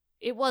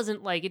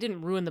like, it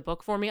didn't ruin the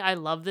book for me. I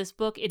love this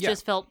book. It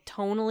just felt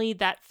tonally,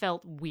 that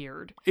felt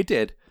weird. It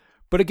did.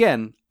 But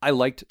again, I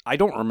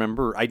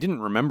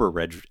didn't remember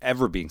Reg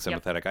ever being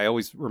sympathetic. I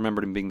always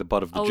remembered him being the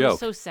butt of the Oh, joke. it was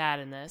so sad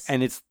in this.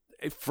 And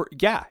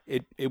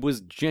it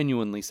was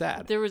genuinely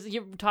sad.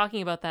 You're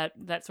talking about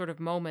that sort of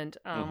moment.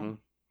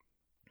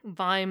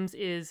 Vimes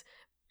is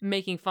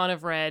making fun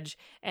of Reg,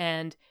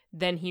 and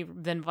then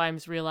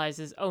Vimes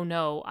realizes, oh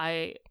no,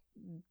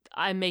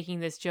 I'm making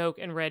this joke,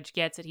 and Reg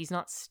gets it. He's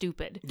not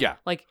stupid. Yeah.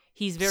 Like,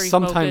 he's very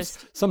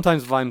focused.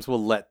 Sometimes Vimes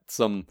will let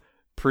some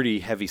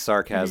pretty heavy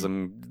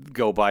sarcasm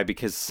go by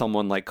because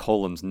someone like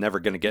Colum's never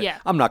going to get... Yeah.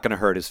 I'm not going to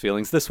hurt his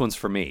feelings. This one's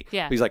for me.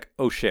 Yeah. But he's like,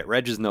 oh shit,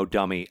 Reg is no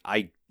dummy.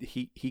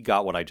 He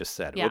got what I just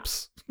said. Yeah.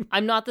 Whoops.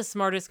 I'm not the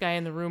smartest guy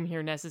in the room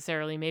here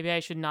necessarily. Maybe I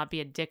should not be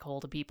a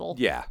dickhole to people.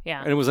 Yeah.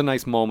 Yeah. And it was a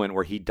nice moment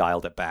where he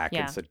dialed it back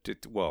Yeah. and said,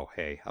 whoa,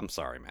 hey, I'm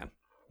sorry, man.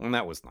 And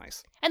that was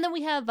nice. And then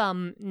we have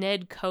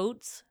Ned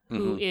Coates,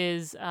 who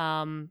is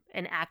an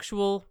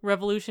actual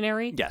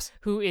revolutionary. Yes.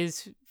 Who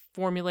is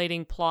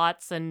formulating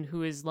plots and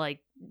who is like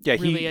He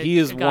really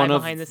is a guy one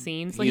of behind the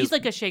scenes. Like, he's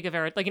like a Che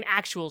Guevara, like an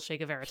actual Che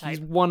Guevara type. He's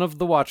one of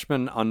the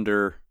Watchmen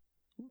under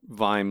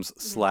Vimes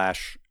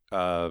 /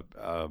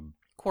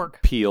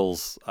 Quark.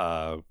 Peel's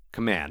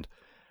command,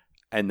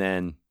 and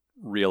then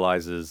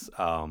realizes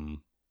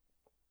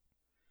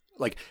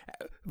like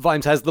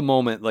Vimes has the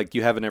moment like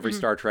you have in every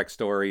Star Trek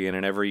story and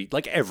in every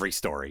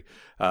story.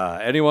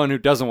 Anyone who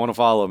doesn't want to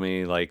follow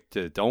me, like,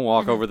 don't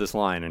walk over this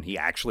line, and he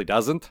actually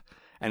doesn't.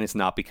 And it's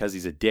not because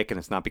he's a dick, and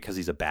it's not because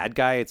he's a bad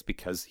guy. It's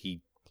because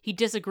he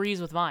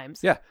disagrees with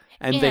Vimes. Yeah,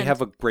 and they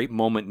have a great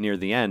moment near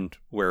the end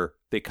where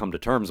they come to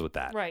terms with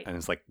that. Right. And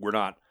it's like, we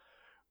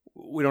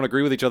don't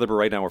agree with each other, but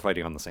right now we're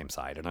fighting on the same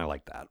side, and I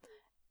like that.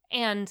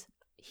 And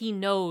he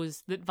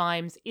knows that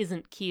Vimes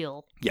isn't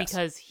Keel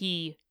because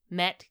he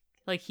met,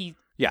 like, he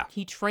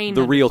trained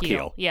the under real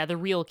Keel. Yeah, the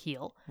real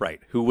Keel. Right,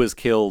 who was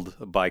killed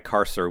by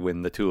Carcer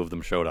when the two of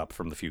them showed up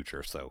from the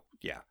future. So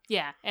yeah.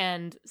 Yeah,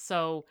 and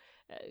so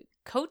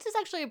Coates is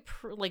actually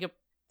a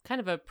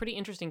kind of a pretty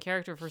interesting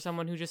character for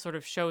someone who just sort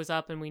of shows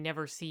up and we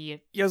never see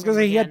it. Yeah, I was gonna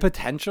say he had again.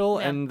 potential,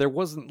 and there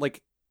wasn't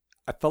like.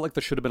 I felt like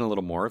there should have been a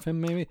little more of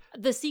him, maybe.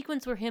 The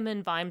sequence where him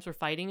and Vimes were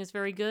fighting is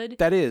very good.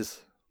 That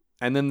is.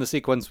 And then the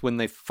sequence when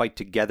they fight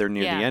together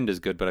near Yeah. the end is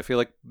good, but I feel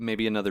like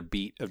maybe another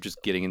beat of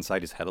just getting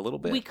inside his head a little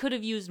bit. We could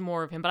have used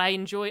more of him, but I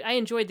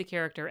enjoyed the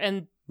character,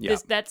 and Yeah.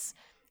 that's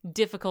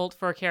difficult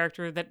for a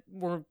character that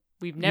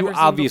we've never you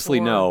seen obviously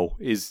before. know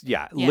is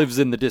lives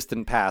in the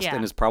distant past Yeah.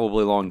 and is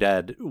probably long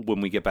dead when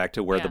we get back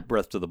to where Yeah. the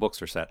rest of the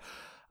books are set.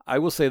 I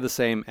will say the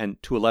same,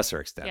 and to a lesser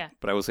extent, Yeah.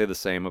 but I will say the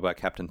same about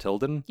Captain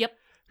Tilden. Yep.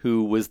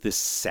 Who was this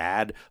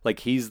sad, like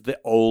he's the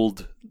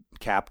old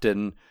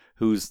captain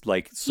who's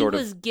like sort he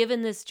of was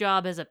given this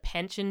job as a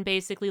pension,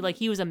 basically. Like,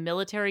 he was a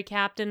military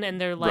captain, and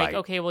they're like, Right.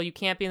 okay, well, you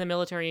can't be in the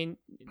military, and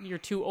you're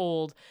too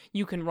old.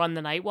 You can run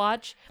the night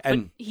watch.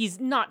 And- but he's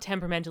not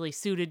temperamentally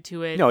suited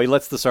to it. No, he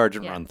lets the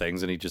sergeant Yeah. run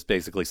things, and he just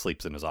basically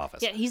sleeps in his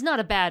office. Yeah, he's not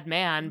a bad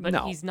man, but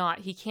No.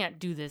 he can't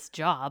do this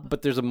job.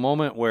 But there's a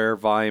moment where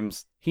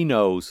Vimes, he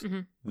knows Mm-hmm.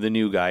 the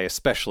new guy,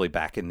 especially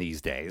back in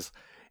these days,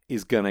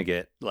 is gonna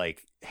get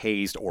like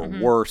hazed or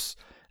Mm-hmm. worse.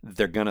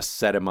 They're gonna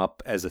set him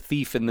up as a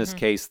thief in Mm-hmm. this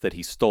case, that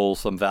he stole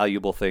some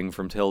valuable thing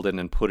from Tilden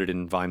and put it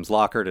in Vimes'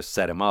 locker to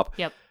set him up.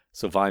 Yep.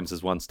 So Vimes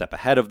is one step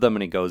ahead of them,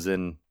 and he goes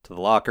in to the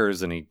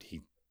lockers and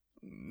he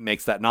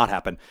makes that not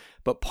happen.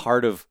 But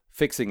part of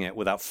fixing it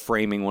without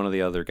framing one of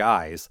the other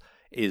guys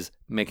is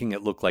making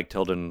it look like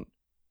Tilden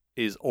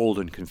is old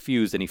and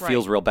confused, and he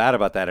feels real bad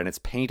about that, and it's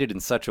painted in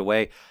such a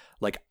way,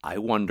 like, I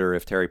wonder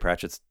if Terry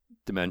Pratchett's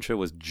dementia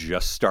was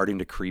just starting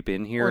to creep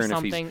in here, Or and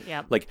something, if he's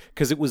yep. like,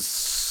 because it was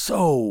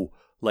so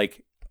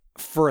like,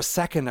 for a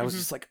second I was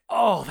just like,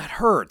 oh, that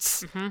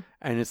hurts.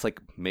 And it's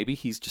like, maybe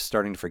he's just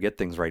starting to forget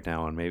things right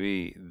now, and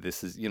maybe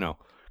this is,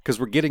 Because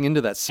we're getting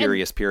into that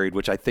serious period,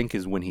 which I think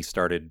is when he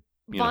started.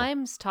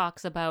 Vimes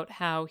talks about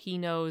how he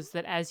knows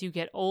that as you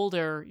get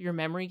older, your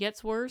memory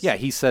gets worse. Yeah,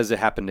 he says it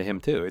happened to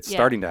him too. It's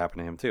starting to happen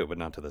to him too, but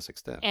not to this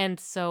extent. And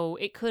so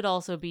it could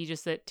also be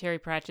just that Terry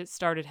Pratchett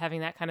started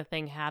having that kind of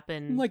thing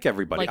happen. Like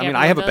everybody. Like I mean,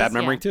 I have a bad does,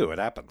 memory too. It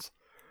happens.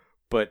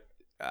 But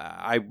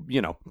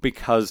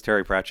because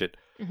Terry Pratchett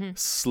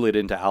slid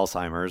into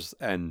Alzheimer's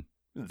and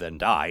then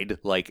died,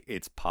 like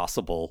it's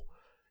possible,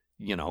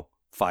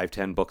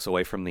 5-10 books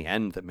away from the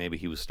end that maybe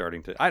he was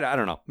starting to. I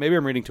don't know. Maybe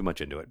I'm reading too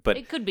much into it, but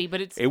it could be.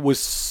 But it was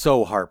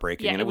so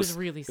heartbreaking, and it was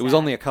really sad. It was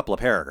only a couple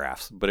of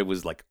paragraphs, but it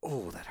was like,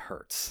 oh, that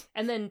hurts.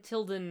 And then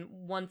Tilden,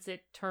 once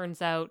it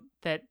turns out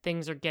that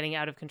things are getting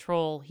out of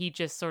control, he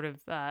just sort of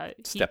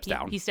steps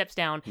down. He steps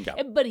down,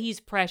 yeah. But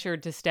he's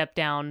pressured to step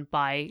down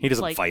by. He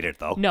doesn't fight it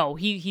though. No,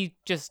 he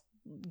just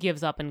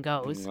gives up and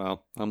goes.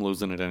 Well, I'm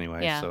losing it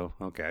anyway, so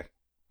okay.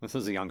 This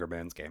is a younger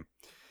man's game.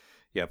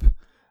 Yep.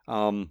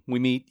 We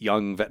meet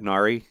young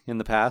Vetinari in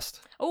the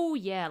past. Oh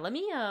yeah, let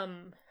me I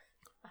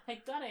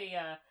got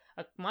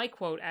my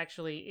quote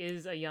actually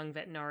is a young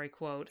Vetinari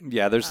quote.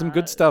 Yeah, there's some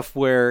good stuff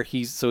where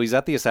he's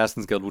at the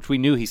Assassin's Guild, which we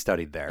knew he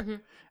studied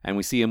there, and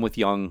we see him with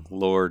young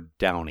Lord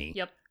Downey,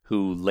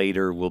 who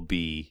later will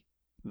be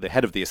the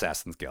head of the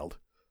Assassin's Guild.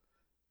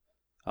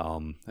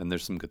 And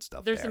there's some good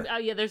stuff there.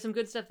 There's some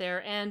good stuff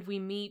there, and we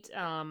meet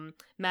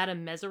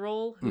Madame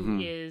Meserole, who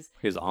is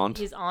his aunt.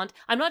 His aunt.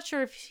 I'm not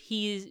sure if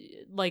he's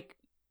like.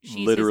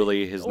 She's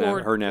literally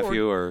her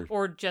nephew,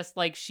 or just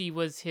like she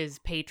was his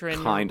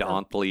patron, kind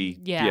auntly,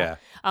 yeah.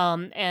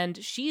 And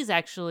she's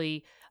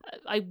actually,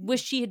 I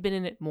wish she had been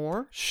in it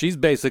more. She's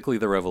basically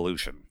the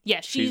revolution. Yeah,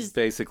 she's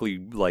basically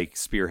like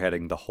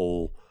spearheading the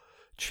whole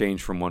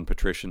change from one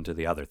patrician to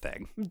the other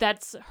thing.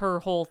 That's her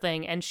whole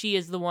thing, and she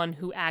is the one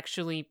who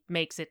actually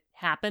makes it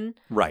happen.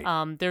 Right.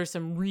 There's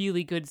some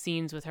really good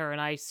scenes with her, and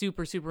I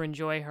super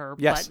enjoy her.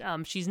 Yes.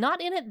 But she's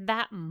not in it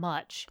that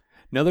much.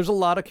 No, there's a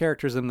lot of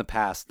characters in the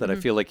past that I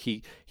feel like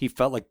he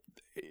felt like,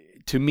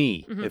 to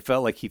me, it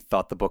felt like he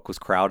thought the book was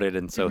crowded,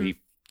 and so he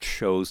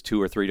chose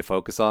 2 or 3 to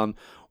focus on.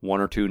 1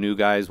 or 2 new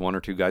guys, 1 or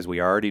 2 guys we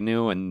already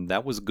knew, and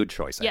that was a good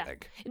choice, I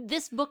think.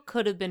 This book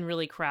could have been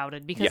really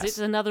crowded because it's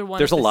another one.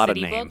 There's of a the lot of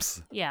city names.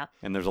 Books. Yeah.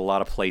 And there's a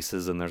lot of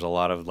places, and there's a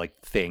lot of like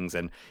things,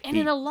 and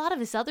in a lot of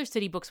his other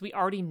city books, we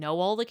already know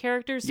all the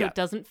characters, so it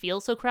doesn't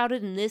feel so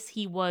crowded. In this,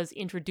 he was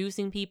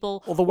introducing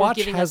people. Well, the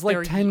Watch has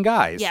like 10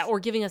 guys. Yeah, or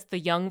giving us the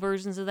young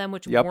versions of them,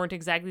 which weren't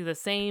exactly the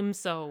same.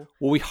 So.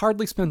 Well, we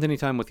hardly spent any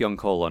time with young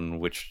Colin,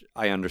 which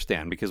I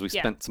understand because we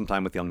spent some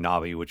time with young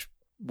Navi, which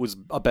was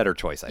a better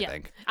choice, I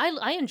think.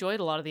 I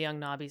enjoyed a lot of the young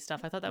Nobby stuff.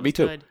 I thought that was Me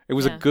too. good. It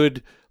was a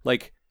good,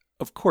 like,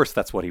 of course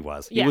that's what he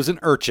was. He Yeah. was an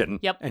urchin,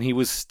 Yep. and he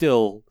was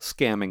still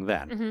scamming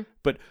then.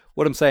 But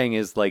what I'm saying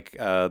is, like,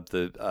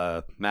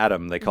 the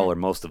madam, they call her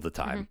most of the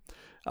time,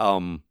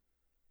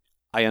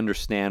 I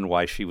understand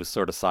why she was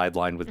sort of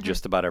sidelined with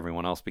just about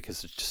everyone else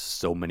because there's just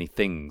so many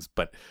things.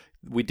 But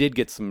we did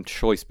get some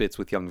choice bits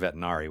with young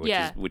Vetinari,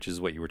 which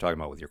is what you were talking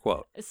about with your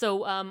quote.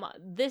 So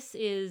this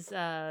is...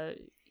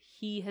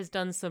 he has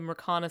done some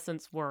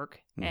reconnaissance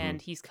work,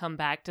 and he's come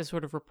back to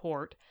sort of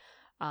report.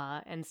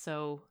 And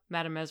so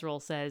Madame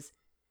Meserole says,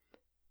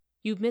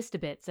 "You've missed a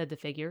bit," said the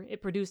figure.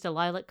 It produced a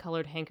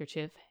lilac-colored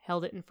handkerchief,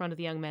 held it in front of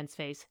the young man's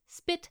face.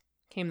 "Spit,"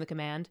 came the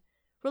command.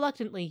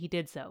 Reluctantly, he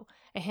did so.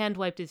 A hand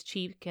wiped his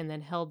cheek and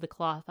then held the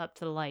cloth up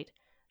to the light.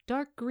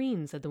 "Dark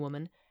green," said the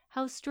woman.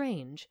 "How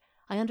strange.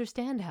 I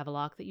understand,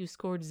 Havelock, that you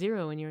scored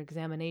 0 in your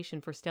examination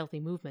for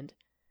stealthy movement."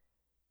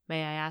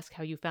 "May I ask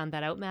how you found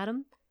that out,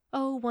 madam?"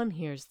 "Oh, one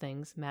hears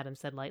things," Madam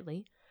said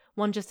lightly.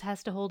 "One just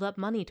has to hold up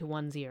money to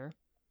one's ear."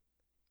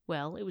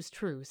 "Well, it was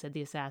true," said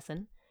the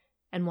assassin.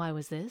 "And why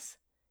was this?"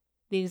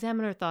 "The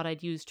examiner thought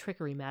I'd used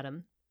trickery,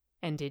 madam."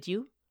 "And did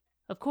you?"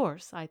 "Of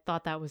course, I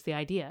thought that was the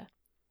idea."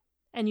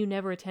 "And you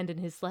never attended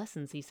his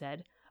lessons," he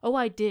said. "Oh,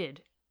 I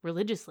did.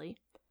 Religiously."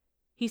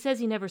 "He says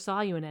he never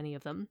saw you in any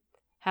of them."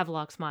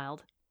 Havelock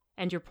smiled.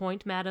 "And your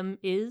point, madam,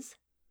 is?"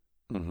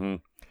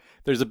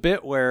 There's a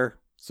bit where...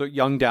 So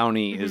young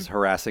Downey is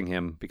harassing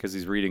him because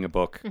he's reading a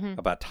book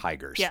about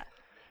tigers. Yeah,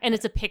 and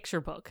it's a picture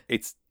book.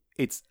 It's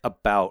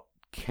about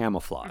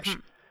camouflage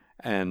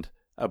and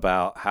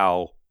about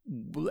how...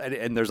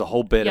 And there's a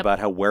whole bit about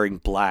how wearing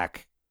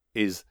black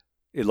is...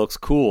 It looks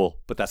cool,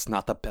 but that's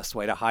not the best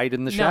way to hide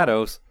in the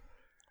shadows.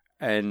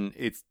 And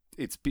it's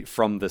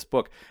from this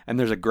book. And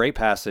there's a great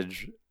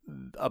passage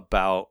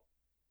about...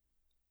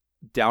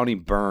 Downey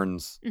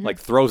burns, like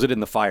throws it in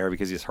the fire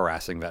because he's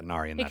harassing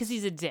Vetinari. Because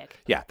he's a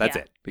dick. Yeah, that's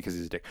it. Because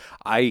he's a dick.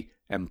 I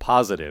am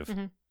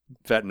positive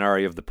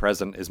Vetinari of the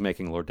present is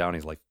making Lord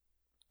Downey's life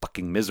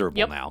fucking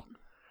miserable now.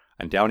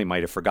 And Downey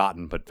might have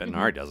forgotten, but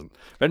Vetinari doesn't.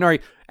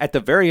 Vetinari, at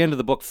the very end of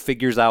the book,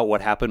 figures out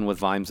what happened with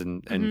Vimes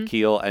and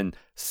Keel and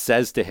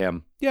says to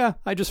him, "Yeah,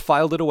 I just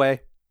filed it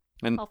away.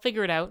 And I'll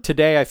figure it out.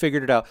 today I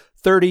figured it out.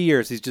 30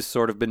 years he's just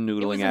sort of been It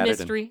noodling was a at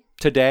mystery. it. And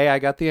today I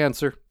got the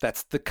answer.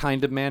 That's the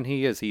kind of man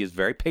he is. He is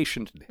very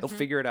patient. He'll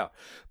figure it out.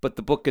 But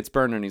the book gets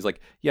burned and he's like,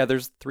 yeah,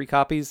 there's 3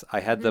 copies. I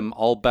had them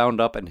all bound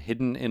up and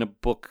hidden in a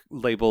book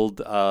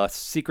labeled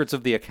Secrets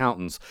of the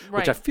Accountants,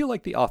 which I feel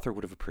like the author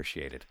would have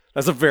appreciated.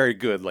 That's a very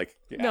good,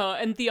 No,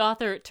 and the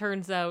author, it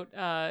turns out,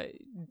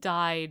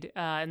 died,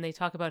 and they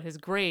talk about his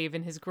grave,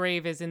 and his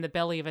grave is in the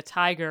belly of a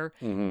tiger,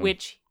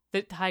 which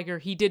the tiger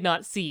he did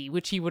not see,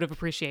 which he would have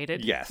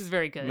appreciated. Yes. It's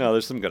very good. No,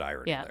 there's some good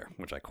irony there,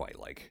 which I quite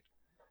like.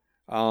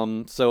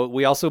 So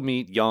we also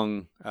meet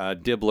young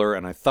Dibbler,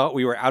 and I thought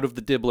we were out of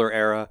the Dibbler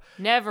era.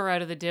 Never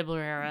out of the Dibbler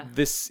era.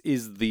 This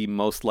is the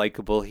most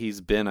likable he's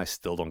been. I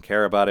still don't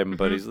care about him,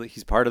 but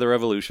he's part of the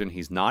revolution.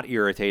 He's not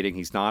irritating.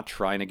 He's not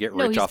trying to get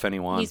rich off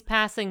anyone. He's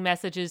passing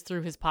messages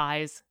through his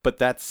pies. But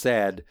that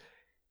said,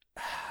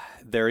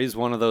 there is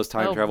one of those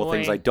time travel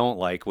things I don't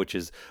like, which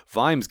is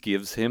Vimes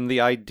gives him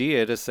the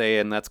idea to say,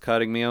 and that's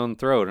cutting my own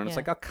throat. And it's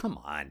like, oh, come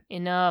on.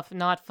 Enough.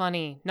 Not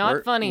funny.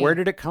 Not funny. Where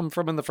did it come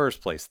from in the first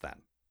place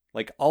then?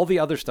 Like, all the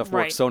other stuff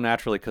works so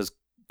naturally because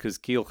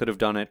Keel could have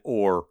done it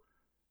or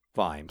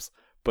Vimes.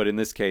 But in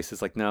this case,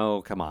 it's like,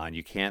 no, come on.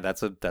 You can't.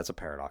 That's a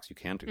paradox. You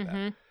can't do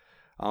that.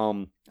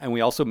 And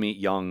we also meet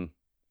young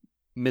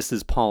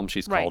Mrs. Palm,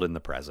 she's called in the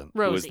present,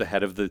 Rosie. who is the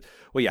head of the,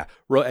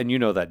 and you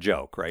know that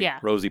joke, right? Yeah.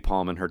 Rosie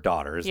Palm and her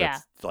daughters,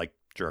 that's like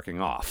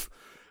jerking off.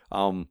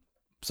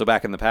 So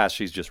back in the past,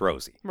 she's just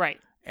Rosie. Right.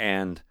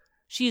 And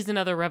she's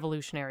another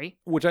revolutionary.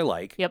 Which I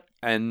like. Yep.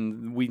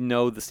 And we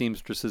know the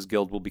Seamstresses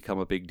Guild will become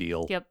a big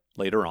deal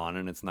later on,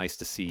 and it's nice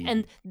to see.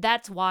 And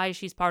that's why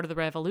she's part of the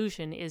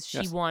revolution, is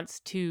she wants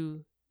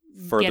to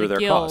further get a their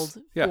guild cause.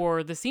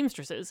 for the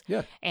seamstresses.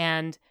 Yeah.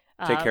 And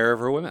take care of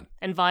her women.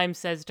 And Vimes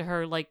says to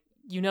her, like,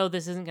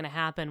 this isn't going to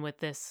happen with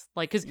this.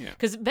 Like,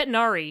 because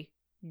Vetinari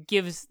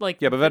gives,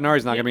 like... Yeah, but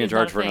Vetinari's not going to be in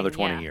charge for another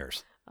 20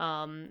 years.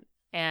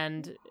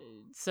 And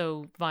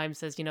so Vimes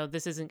says,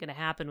 this isn't going to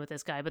happen with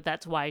this guy, but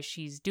that's why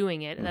she's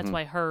doing it. And that's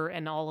why her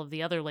and all of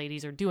the other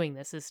ladies are doing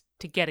this, is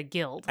to get a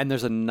guild. And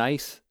there's a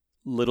nice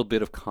little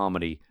bit of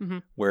comedy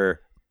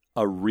where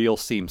a real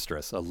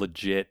seamstress, a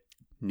legit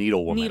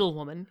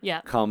needlewoman,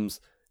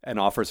 comes and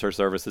offers her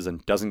services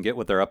and doesn't get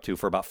what they're up to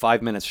for about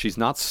 5 minutes. She's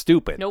not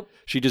stupid. Nope.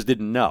 She just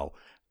didn't know.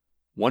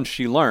 Once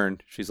she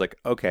learned, she's like,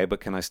 okay,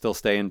 but can I still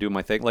stay and do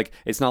my thing? Like,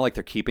 it's not like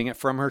they're keeping it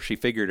from her. She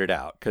figured it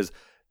out, because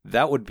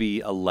that would be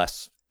a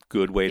less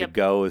good way to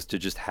go, is to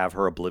just have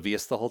her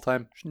oblivious the whole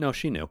time. No,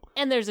 she knew.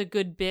 And there's a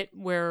good bit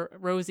where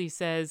Rosie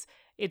says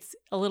it's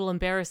a little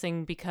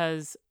embarrassing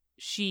because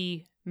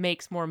she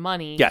makes more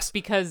money. Yes.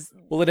 Because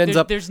it ends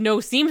up there's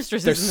no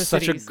seamstresses in the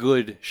such cities. A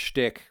good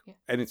shtick,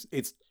 and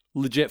it's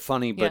legit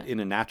funny, but in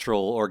a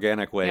natural,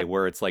 organic way,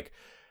 where it's like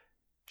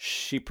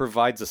she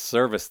provides a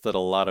service that a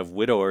lot of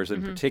widowers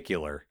in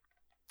particular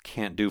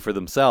can't do for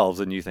themselves,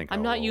 and you think,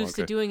 I'm not used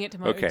to doing it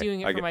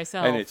for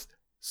myself. And it's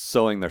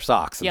sewing their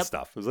socks and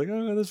stuff. It's like,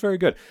 oh, that's very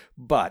good.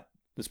 But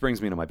this brings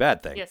me to my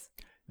bad thing. Yes.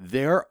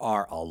 There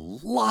are a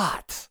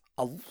lot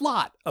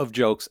of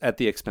jokes at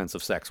the expense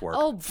of sex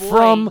work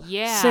from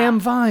Sam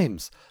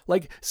Vimes.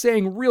 Like,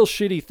 saying real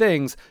shitty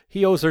things.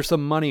 He owes her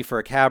some money for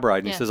a cab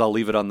ride, and he says, I'll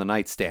leave it on the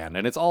nightstand.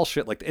 And it's all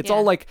shit. Like, it's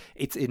all like,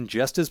 it's in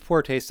just as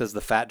poor taste as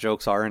the fat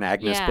jokes are in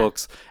Agnes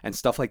books and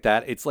stuff like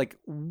that. It's like,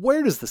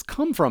 where does this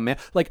come from, man?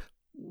 Like,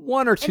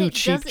 1 or 2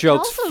 cheap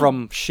jokes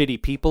from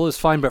shitty people is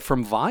fine, but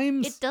from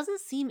Vimes? It doesn't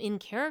seem in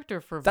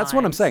character for Vimes. That's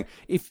what I'm saying.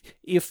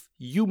 If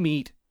you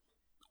meet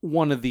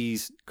one of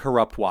these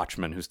corrupt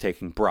watchmen who's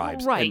taking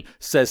bribes and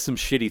says some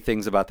shitty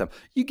things about them,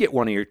 you get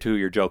 1 or 2 of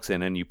your jokes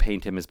in and you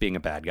paint him as being a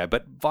bad guy.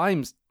 But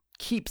Vimes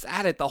keeps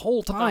at it the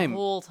whole time.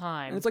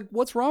 And it's like,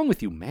 what's wrong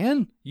with you,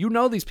 man? You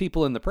know these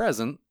people in the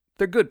present.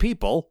 They're good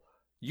people.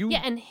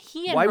 And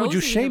he and why Rosie would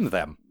you shame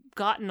them?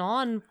 Gotten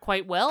on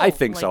quite well. I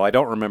think so. I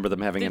don't remember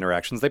them having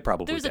interactions. They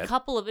probably did. There's a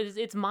couple of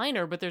it's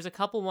minor, but there's a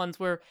couple ones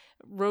where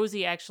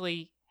Rosie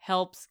actually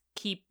helps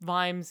keep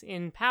Vimes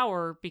in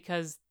power,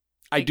 because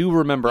I do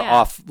remember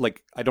I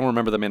don't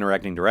remember them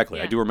interacting directly.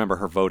 I do remember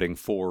her voting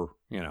for,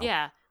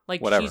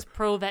 whatever. She's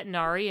pro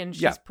Vetinari and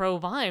she's pro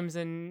Vimes,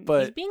 and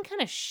he's being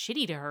kind of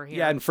shitty to her here.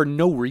 Yeah, and for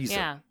no reason.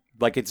 Yeah.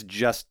 Like, it's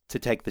just to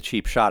take the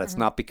cheap shot. It's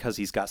not because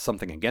he's got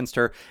something against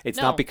her. It's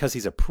not because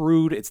he's a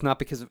prude. It's not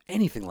because of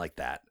anything like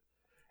that.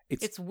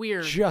 It's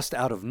weird. Just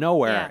out of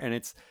nowhere,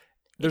 and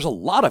there's a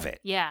lot of it.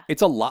 Yeah.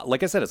 It's a lot,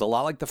 like I said, it's a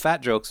lot like the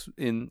fat jokes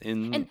in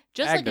and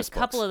just Agnes like a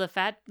couple of the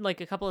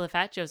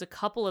fat jokes, a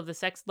couple of the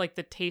sex, like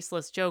the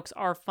tasteless jokes,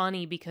 are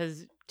funny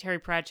because Terry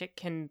Pratchett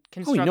can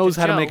construct he knows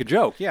how to make a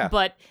joke, yeah.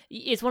 But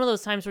it's one of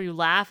those times where you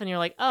laugh and you're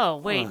like, oh,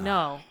 wait,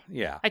 no.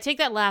 Yeah. I take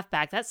that laugh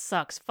back. That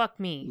sucks.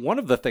 Fuck me. One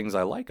of the things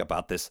I like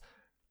about this,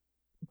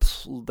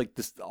 like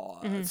this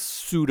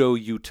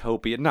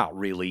pseudo-utopia, not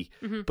really,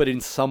 but in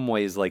some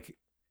ways, like,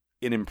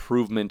 an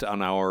improvement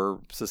on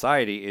our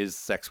society, is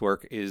sex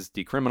work is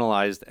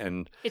decriminalized,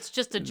 and it's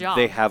just a job.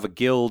 They have a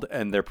guild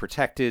and they're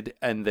protected,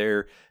 and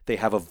they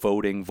have a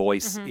voting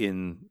voice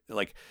in,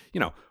 like,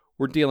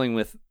 we're dealing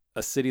with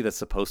a city that's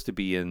supposed to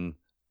be in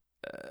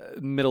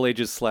Middle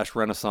Ages /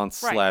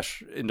 Renaissance Right.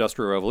 /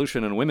 Industrial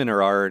Revolution, and women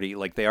are already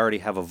they already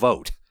have a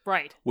vote,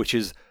 Right. which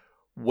is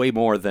way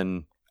more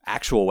than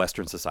actual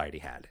Western society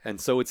had, and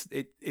so it's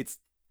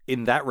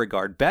in that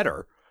regard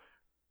better.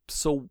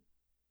 So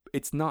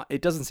it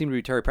doesn't seem to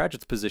be Terry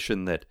Pratchett's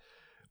position that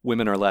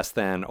women are less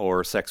than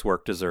or sex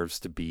work deserves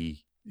to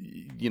be,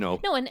 No,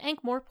 and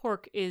Ankh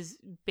Morpork is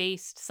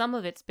some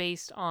of it's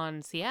based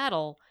on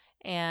Seattle,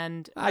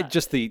 and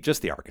just the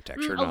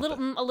architecture,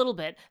 a little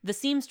bit. The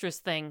seamstress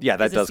thing, Yeah,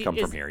 that is does come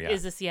from here, yeah.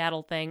 is a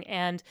Seattle thing,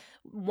 and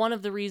one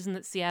of the reasons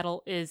that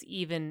Seattle is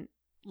even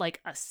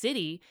like a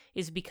city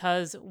is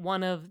because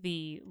one of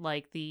the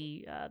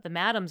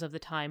madams of the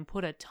time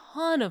put a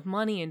ton of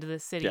money into the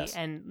city, Yes.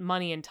 and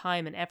money and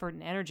time and effort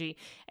and energy,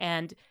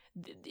 and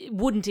it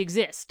wouldn't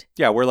exist.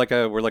 Yeah, we're like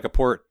a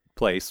port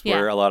place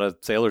where Yeah. a lot of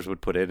sailors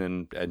would put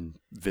in and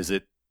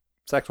visit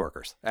sex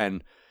workers,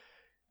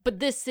 But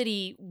this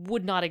city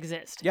would not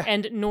exist, Yeah.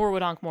 and nor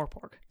would Ankh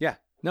Morpork. yeah,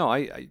 no,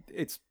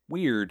 it's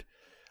weird.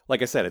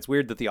 Like I said, it's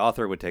weird that the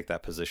author would take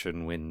that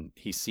position when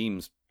he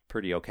seems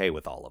pretty okay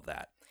with all of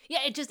that. Yeah,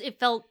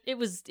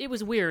 it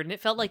was weird, and it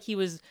felt like he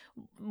was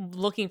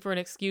looking for an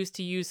excuse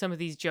to use some of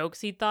these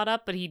jokes he'd thought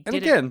up, but he And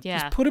didn't. again,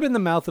 Yeah, just put him in the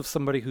mouth of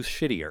somebody who's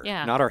shittier,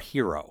 Yeah. not our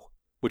hero,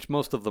 which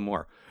most of them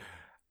were.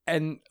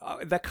 And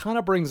that kind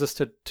of brings us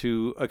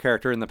to a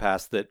character in the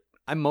past that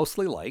I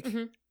mostly like,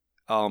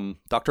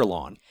 Dr.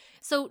 Lawn.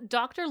 So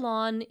Dr.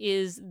 Lawn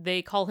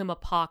they call him a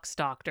pox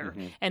doctor,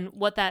 Mm-hmm. and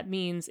what that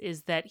means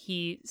is that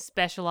he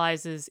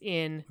specializes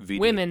in VD.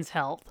 women's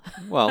health.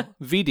 Well,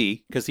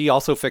 VD, because he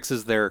also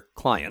fixes their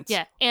clients.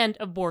 Yeah, and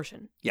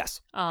abortion.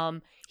 Yes.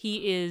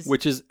 He is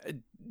Which is,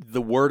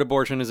 the word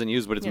abortion isn't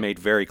used, but it's Yeah. made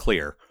very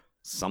clear.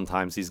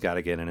 Sometimes he's got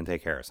to get in and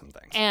take care of some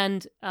things.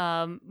 And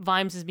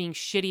Vimes is being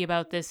shitty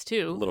about this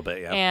too. A little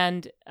bit, yeah.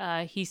 And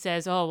he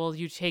says, "Oh, well,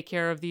 you take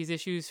care of these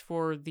issues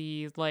for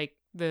the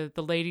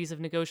ladies of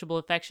negotiable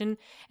affection."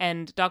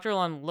 And Dr.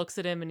 Lawn looks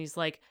at him and he's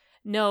like,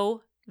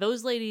 "No,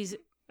 those ladies,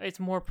 it's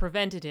more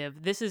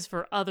preventative. This is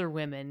for other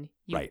women,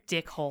 you Right.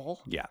 dickhole."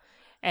 Yeah.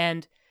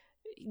 And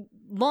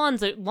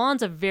Lawn's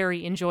a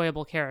very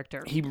enjoyable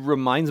character. He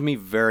reminds me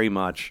very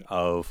much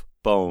of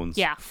Bones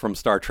Yeah. from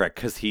Star Trek,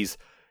 because he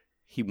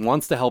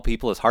wants to help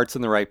people. His heart's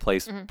in the right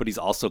place, but he's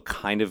also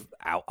kind of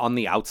out on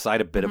the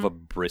outside, a bit of a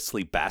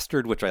bristly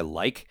bastard, which I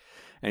like.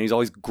 And he's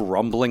always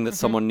grumbling that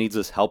someone needs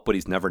his help, but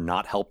he's never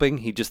not helping.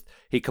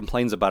 He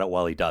complains about it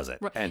while he does it.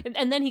 Right. And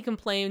And then he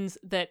complains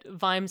that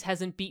Vimes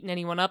hasn't beaten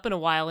anyone up in a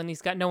while and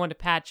he's got no one to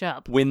patch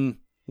up. when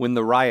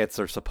the riots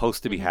are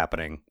supposed to be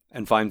happening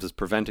and Vimes is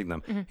preventing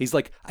them, he's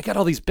like, I got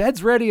all these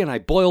beds ready and I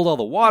boiled all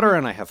the water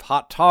and I have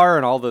hot tar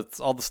and all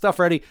the stuff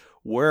ready.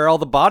 Where are all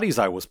the bodies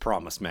I was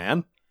promised,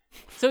 man?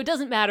 So it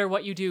doesn't matter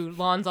what you do,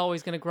 Lon's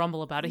always going to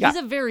grumble about it. Yeah.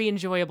 He's a very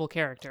enjoyable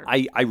character.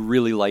 I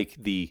really like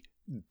the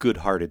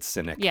good-hearted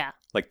cynic. Yeah.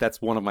 Like,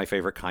 that's one of my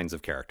favorite kinds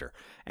of character.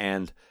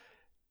 And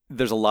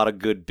there's a lot of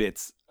good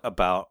bits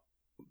about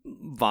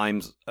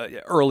Vimes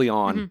early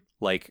on.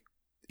 Like,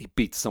 he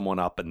beats someone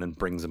up and then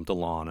brings him to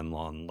Lon, and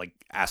Lon, like,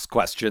 asks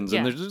questions. Yeah.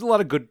 And there's just a lot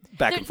of good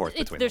back and forth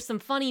between There's them.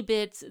 some funny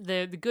bits,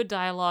 the good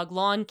dialogue.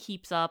 Lon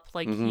keeps up.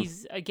 Like, Mm-hmm.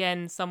 he's,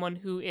 again, someone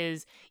who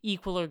is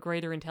equal or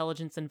greater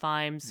intelligence than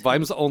Vimes.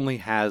 Vimes only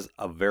has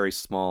a very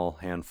small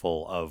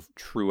handful of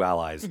true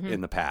allies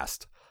in the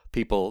past.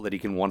 People that he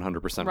can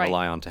 100% Right.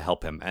 rely on to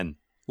help him. And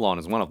Lon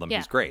is one of them. Yeah.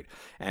 He's great.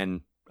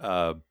 And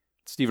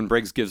Stephen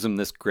Briggs gives him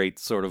this great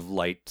sort of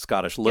light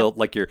Scottish lilt,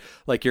 like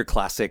your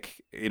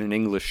classic in an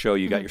English show.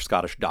 You got your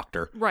Scottish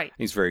doctor, Right.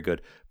 He's very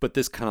good, but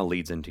this kind of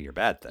leads into your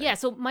bad thing. Yeah,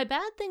 so my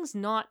bad thing's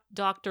not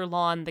Dr.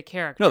 Lon, the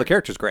character. No, the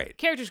character's great.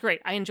 Character's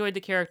great. I enjoyed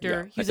the character.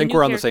 Yeah, He's I think a new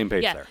we're on the same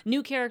page yeah, there.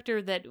 New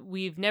character that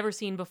we've never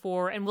seen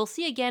before, and we'll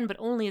see again, but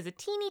only as a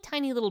teeny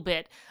tiny little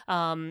bit.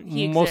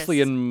 He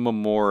Mostly exists. in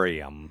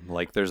memoriam.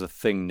 Like, there's a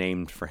thing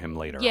named for him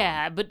later on.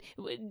 Yeah, but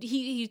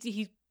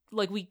he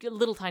like a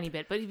little tiny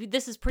bit, but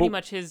this is pretty But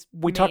much his.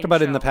 We talked main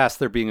about it in the show. past,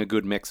 there being a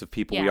good mix of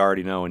people we Yeah.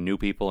 already know and new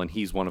people, and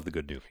he's one of the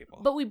good new people.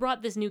 But we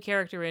brought this new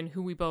character in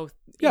who we both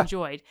Yeah.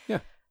 enjoyed. Yeah.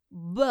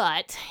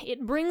 But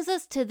it brings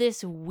us to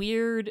this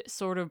weird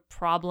sort of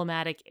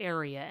problematic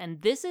area.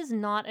 And this is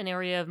not an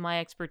area of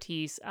my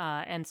expertise.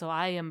 And so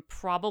I am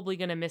probably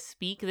going to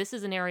misspeak. This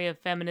is an area of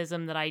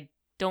feminism that I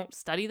don't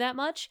study that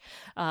much.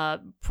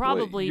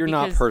 Probably Well, you're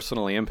not because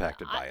personally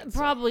impacted by it. so-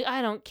 Probably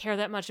I don't care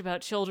that much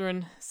about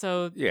children.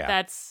 So Yeah.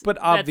 that's But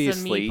that's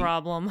obviously, a me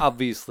problem.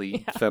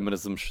 obviously,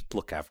 feminism should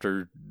look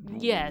after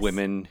Yes.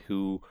 women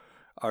who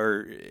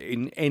are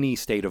in any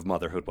state of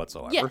motherhood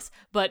whatsoever. Yes,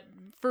 but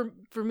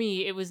for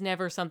me, it was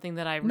never something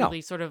that I No.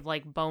 really sort of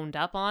like boned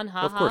up on.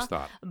 Haha. Of course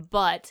not.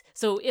 But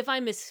so if I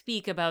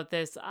misspeak about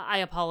this, I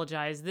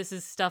apologize. This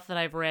is stuff that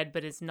I've read,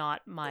 but it's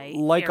not my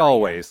Like area.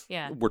 always,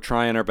 Yeah. we're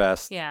trying our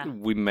best. Yeah.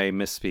 We may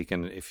misspeak,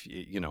 and if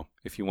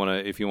you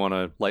want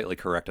to lightly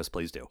correct us,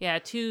 please do. Yeah,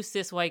 two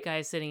cis white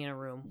guys sitting in a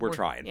room. We're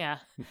trying. Yeah,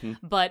 Mhm.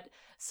 but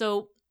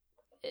so.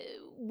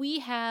 We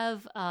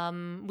haven't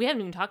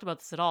even talked about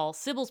this at all.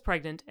 Sybil's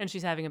pregnant and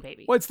she's having a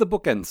baby. Well, it's the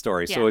bookend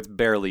story, so Yeah. it's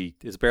barely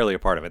a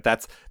part of it.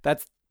 That's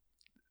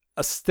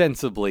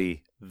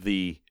ostensibly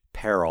the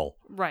peril.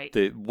 Right.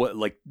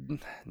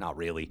 Not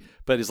really,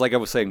 but it's like I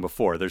was saying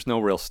before, there's no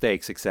real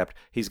stakes except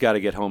he's got to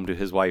get home to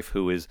his wife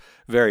who is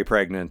very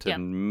pregnant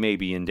and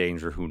maybe in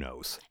danger, who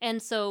knows.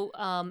 And so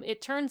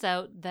it turns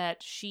out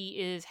that she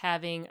is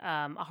having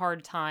a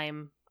hard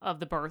time of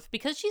the birth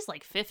because she's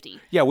like 50.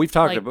 Yeah,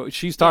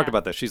 she's talked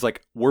about this. She's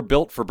like, we're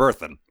built for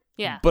birthing.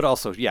 Yeah. But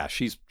also,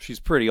 she's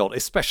pretty old,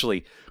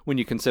 especially when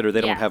you consider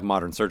they don't have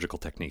modern surgical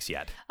techniques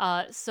yet.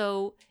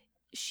 So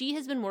she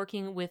has been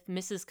working with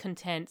Mrs.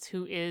 Content,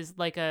 who is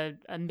like a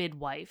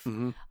midwife.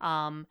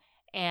 Mm-hmm.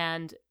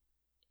 And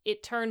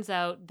it turns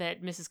out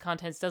that Mrs.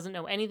 Content doesn't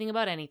know anything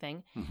about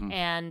anything. Mm-hmm.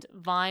 And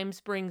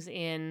Vimes brings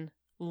in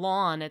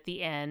Lon at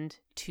the end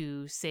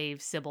to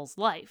save Sybil's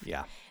life.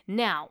 Yeah.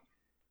 Now,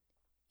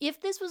 if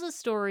this was a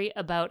story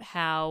about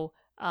how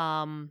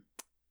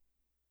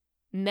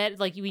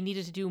we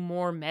needed to do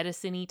more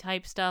medicine-y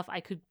type stuff, I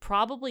could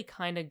probably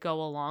kind of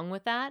go along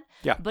with that.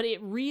 Yeah. But it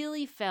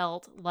really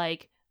felt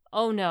like,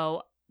 oh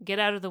no, get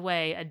out of the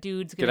way. A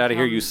dude's gonna get out of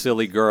here, you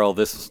silly girl.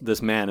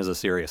 This man is a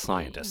serious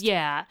scientist.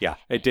 Yeah. Yeah,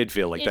 it did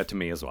feel like that to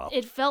me as well.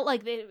 It felt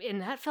like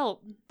that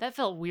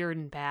felt weird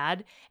and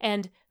bad.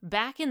 And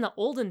back in the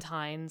olden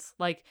times,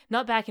 like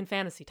not back in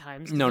fantasy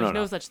times,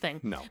 no such thing.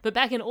 No. But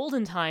back in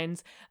olden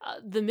times,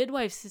 the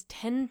midwives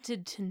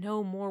tended to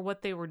know more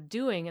what they were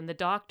doing, and the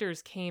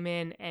doctors came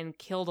in and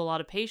killed a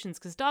lot of patients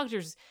because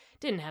doctors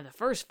didn't have the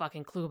first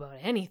fucking clue about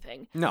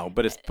anything. No,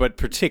 but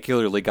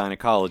particularly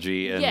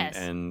gynecology and Yes.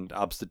 and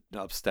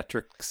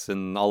obstetrics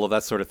and all of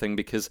that sort of thing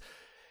because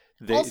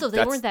they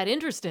weren't that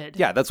interested.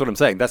 Yeah, that's what I'm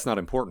saying. That's not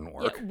important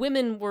work. Yeah,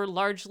 women were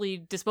largely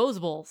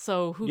disposable,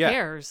 so who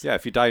cares? Yeah,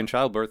 if you die in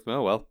childbirth,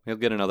 oh well, he'll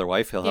get another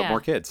wife. He'll have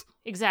more kids.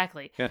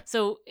 Exactly. Yeah.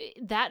 So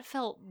that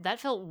felt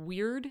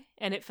weird,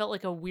 and it felt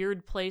like a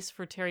weird place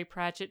for Terry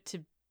Pratchett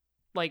to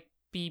like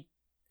be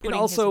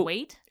putting his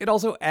weight. It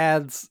also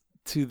adds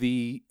to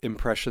the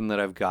impression that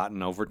I've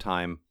gotten over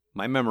time.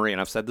 My memory,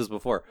 and I've said this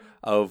before,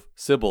 of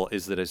Sybil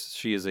is that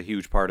she is a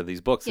huge part of these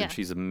books, and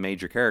she's a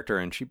major character,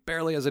 and she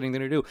barely has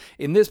anything to do.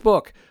 In this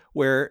book,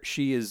 where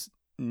she is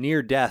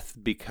near death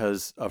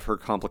because of her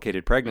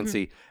complicated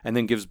pregnancy, and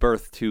then gives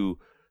birth to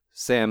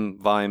Sam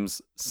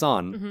Vimes'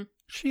 son,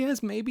 she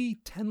has maybe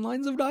 10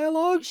 lines of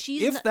dialogue.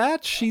 She's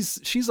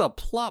a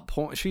plot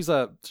point. She's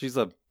a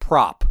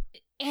prop.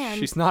 And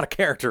she's not a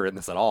character in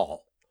this at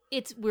all.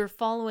 We're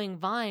following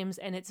Vimes,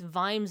 and it's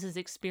Vimes'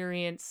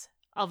 experience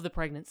of the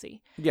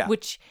pregnancy. Yeah.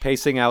 Which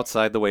pacing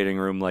outside the waiting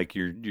room like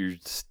your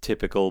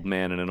typical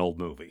man in an old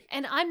movie.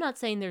 And I'm not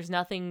saying there's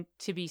nothing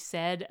to be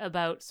said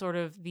about sort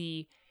of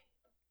the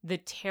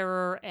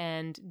terror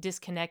and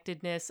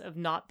disconnectedness of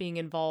not being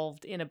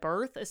involved in a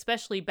birth,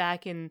 especially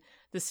back in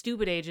the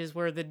stupid ages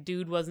where the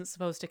dude wasn't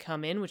supposed to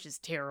come in, which is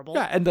terrible.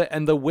 Yeah,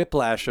 and the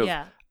whiplash of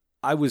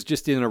I was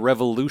just in a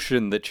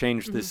revolution that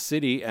changed this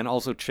city and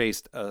also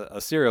chased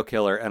a serial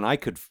killer, and I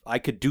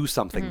could do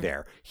something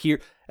there. Here,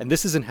 and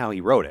this isn't how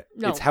he wrote it.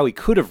 No. It's how he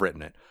could have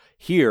written it.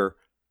 Here,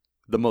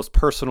 the most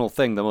personal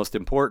thing, the most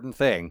important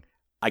thing,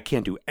 I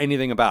can't do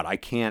anything about. I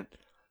can't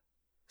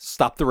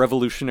stop the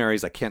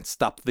revolutionaries. I can't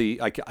stop the.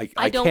 I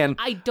can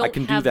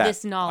do that.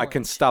 This knowledge. I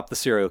can stop the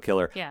serial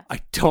killer. Yeah. I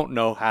don't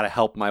know how to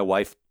help my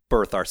wife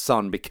birth our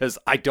son because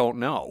I don't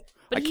know.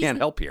 But I can't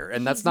help here,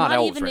 and that's not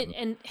how it's written.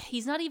 And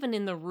he's not even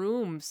in the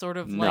room, sort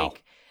of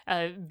like...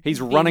 he's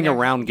running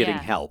around getting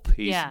help,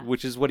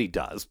 which is what he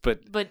does. But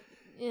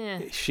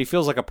she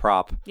feels like a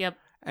prop. Yep.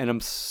 And I'm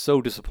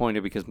so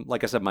disappointed because,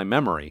 like I said, my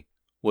memory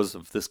was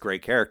of this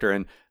great character,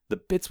 and the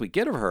bits we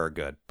get of her are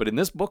good. But in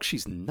this book,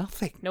 she's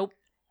nothing. Nope.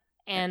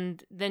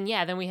 And then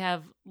we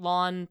have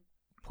Lon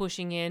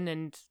pushing in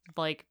and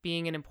like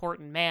being an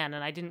important man,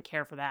 and I didn't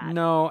care for that.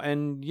 No,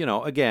 and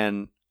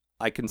again,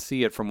 I can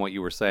see it from what you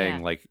were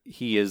saying. Like,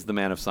 he is the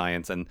man of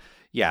science, and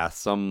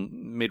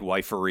some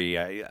midwifery,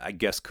 I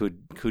guess,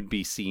 could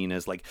be seen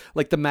as like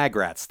the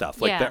Magrat stuff,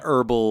 like the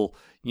herbal,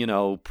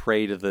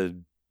 pray to the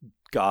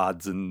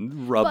gods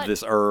and rub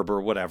this herb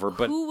or whatever.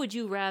 But who would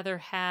you rather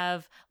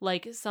have,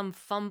 like some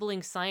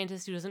fumbling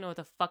scientist who doesn't know what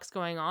the fuck's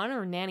going on,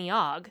 or Nanny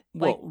Ogg?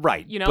 Like, well,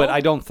 right. But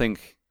I don't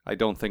think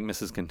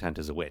Mrs. Content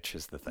is a witch,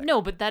 is the thing.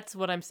 No, but that's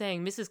what I'm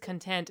saying. Mrs.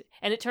 Content,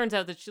 and it turns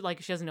out that she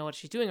doesn't know what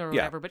she's doing or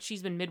whatever, but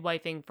she's been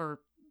midwifing for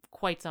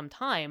quite some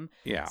time.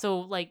 Yeah.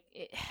 So,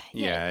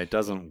 it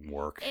doesn't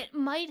work. It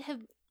might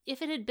have,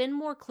 if it had been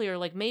more clear,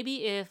 like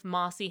maybe if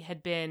Mossy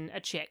had been a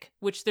chick,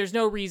 which there's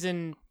no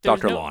reason.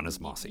 Dr. Lon is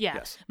Mossy. Yeah,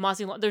 yes.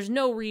 Mossy Lon. There's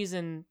no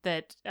reason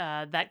that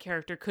that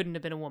character couldn't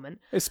have been a woman.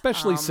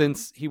 Especially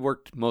since he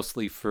worked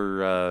mostly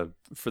for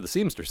the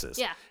seamstresses.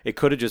 Yeah. It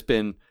could have just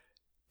been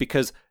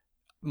because.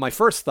 My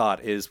first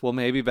thought is, well,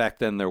 maybe back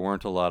then there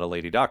weren't a lot of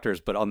lady doctors,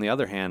 but on the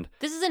other hand...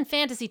 This is in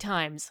fantasy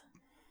times.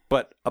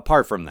 But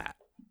apart from that,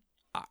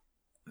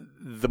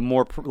 the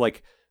more,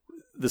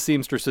 the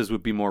seamstresses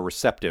would be more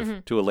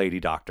receptive to a lady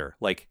doctor.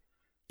 Like,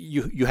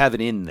 you have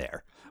it in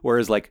there.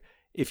 Whereas,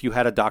 if you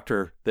had a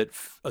doctor that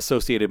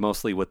associated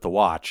mostly with the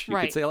Watch, you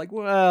could say,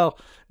 well,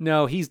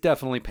 no, he's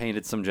definitely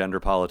painted some gender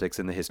politics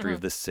in the history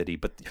of this city,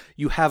 but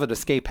you have an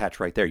escape hatch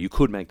right there. You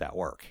could make that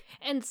work.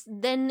 And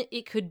then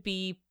it could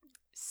be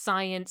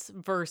science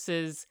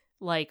versus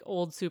like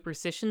old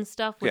superstition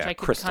stuff, which I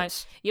could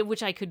crystals.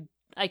 which I could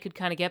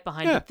kind of get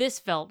behind. Yeah. But this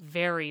felt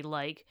very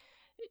like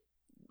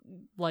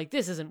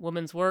this isn't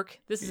woman's work.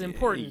 This is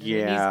important.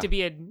 Yeah.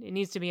 It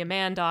needs to be a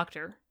man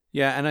doctor.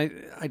 Yeah, and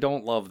I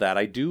don't love that.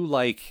 I do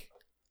like,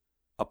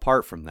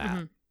 apart from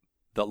that,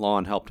 that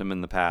Lon helped him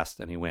in the past,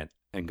 and he went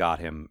and got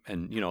him,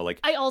 and like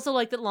I also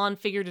like that Lon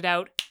figured it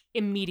out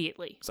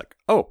immediately. it's like,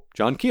 oh,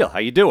 John Keel, how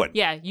you doing?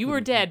 Yeah, you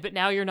were dead, but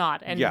now you're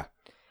not. And Yeah.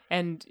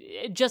 and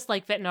just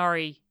like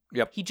Veterinari,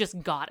 Yep. he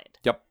just got it.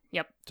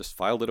 Yep. Just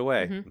filed it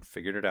away and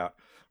figured it out.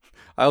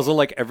 I also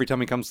like every time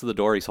he comes to the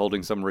door, he's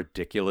holding some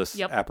ridiculous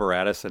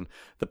apparatus, and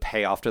the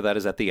payoff to that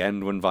is at the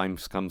end when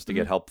Vimes comes to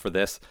get help for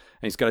this,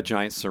 and he's got a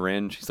giant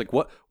syringe. He's like,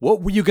 "What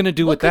were you gonna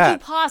do with that? What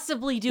could you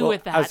possibly do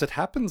with that?" As it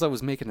happens, I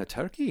was making a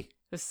turkey.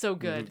 It's so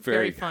good,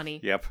 very funny.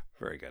 Yep,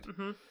 very good.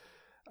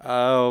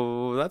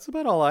 That's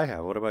about all I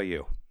have. What about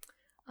you?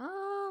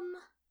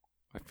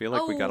 I feel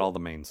like we got all the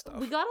main stuff.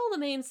 We got all the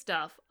main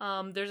stuff.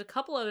 There's a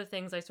couple other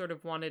things I sort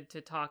of wanted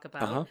to talk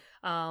about.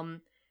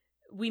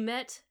 We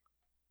met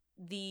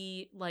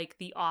the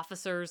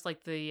officers,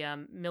 like the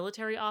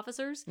military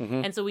officers,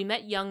 and so we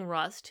met young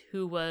Rust,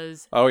 who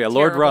was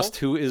Lord Rust,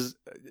 who is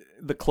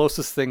the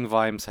closest thing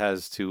Vimes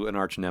has to an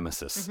arch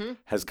nemesis,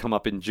 has come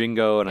up in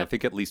Jingo, and I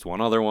think at least one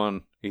other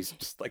one. He's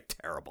just like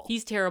terrible.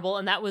 He's terrible,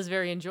 and that was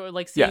very enjoyable.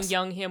 Like seeing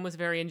young him was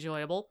very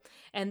enjoyable.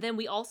 And then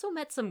we also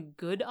met some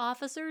good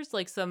officers,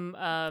 like some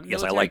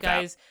military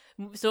guys.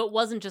 That. So it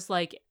wasn't just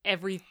like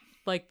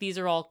these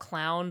are all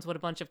clowns. What a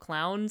bunch of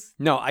clowns!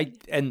 No,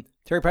 and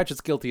Terry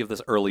Pratchett's guilty of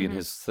this early in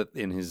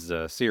his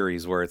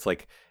series, where it's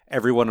like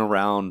everyone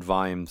around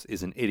Vimes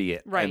is an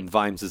idiot, and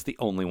Vimes is the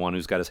only one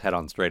who's got his head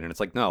on straight. And it's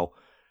like, no,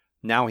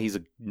 now he's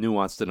a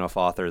nuanced enough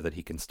author that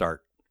he can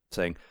start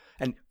saying.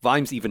 And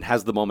Vimes even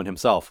has the moment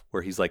himself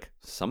where he's like,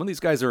 some of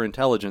these guys are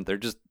intelligent; they're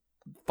just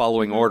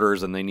following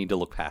orders, and they need to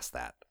look past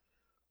that.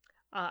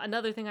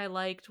 Another thing I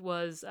liked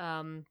was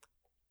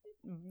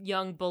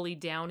young bully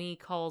Downey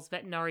calls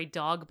Veterinari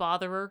dog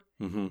botherer,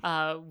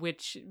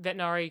 which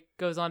Veterinari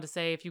goes on to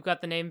say, if you've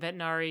got the name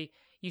Veterinari,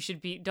 you should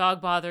be dog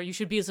bother. You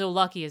should be so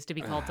lucky as to be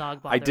called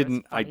dog bother. I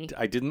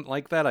didn't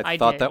like that. I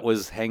thought that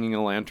was hanging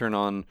a lantern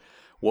on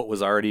what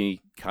was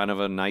already kind of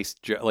a nice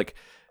like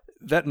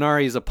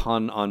Veterinari is a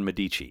pun on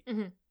Medici.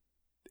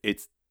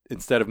 It's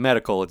instead of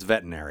medical, it's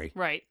veterinary,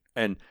 right?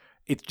 And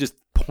it's just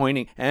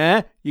pointing.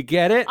 You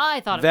get it? I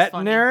thought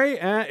veterinary. It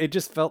was funny. It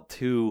just felt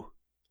too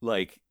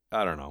like,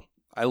 I don't know.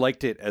 I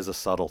liked it as a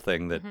subtle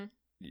thing that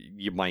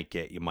you might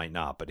get, you might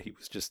not, but he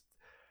was just.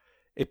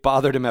 It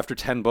bothered him after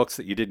 10 books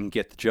that you didn't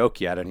get the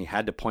joke yet, and he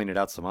had to point it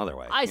out some other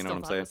way. I still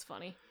thought it was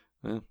funny.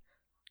 Yeah.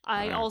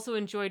 I also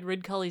enjoyed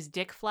Ridcully's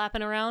dick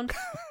flapping around.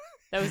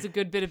 That was a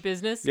good bit of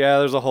business. Yeah,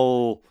 there's a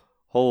whole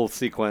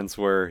sequence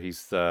where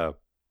he's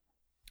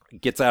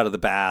gets out of the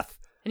bath.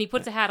 And he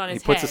puts a hat on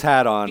his head. He puts his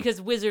hat on.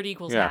 Because wizard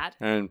equals hat.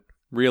 And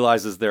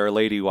realizes there are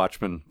lady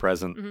watchmen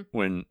present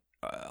when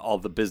all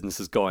the business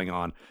is going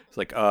on. It's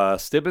like,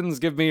 Stibbins,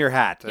 give me your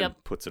hat. And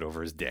puts it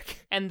over his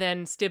dick. And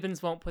then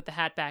Stibbins won't put the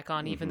hat back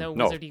on, even though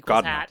wizard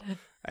equals hat. No.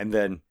 And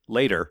then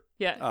later,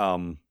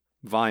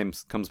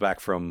 Vimes comes back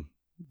from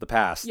the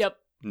past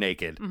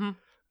naked.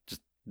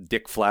 Just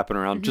dick flapping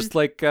around, just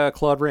like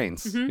Claude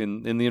Rains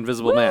in The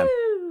Invisible Man.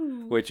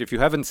 Which, if you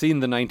haven't seen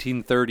the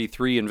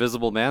 1933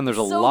 Invisible Man, there's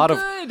a lot of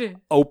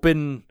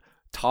open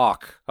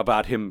talk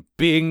about him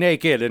being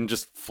naked and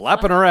just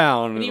flapping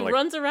around. And he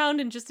runs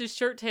around in just his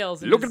shirt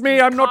tails. And look at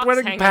me, I'm not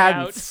wearing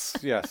pants.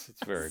 Yes,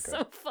 it's very good.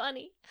 So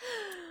funny.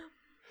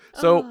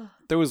 So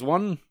there was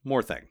one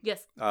more thing.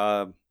 Yes.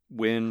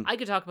 When I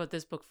could talk about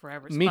this book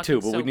forever. It's me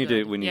too, but so we need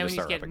good. to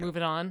start get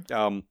moving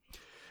on.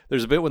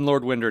 There's a bit when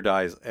Lord Winder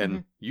dies,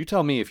 and you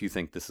tell me if you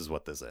think this is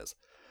what this is.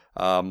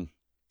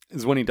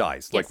 Is when he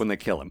dies, like when they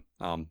kill him.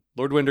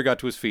 Lord Winder got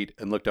to his feet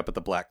and looked up at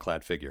the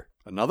black-clad figure.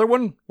 Another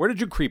one? Where did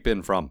you creep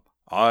in from?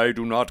 I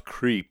do not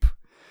creep.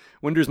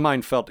 Winder's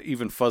mind felt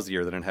even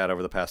fuzzier than it had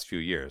over the past few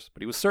years,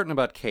 but he was certain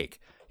about cake.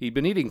 He'd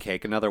been eating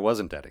cake and now there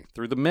wasn't any.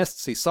 Through the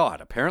mists, he saw it,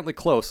 apparently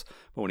close,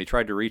 but when he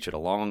tried to reach it, a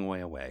long way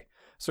away.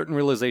 Certain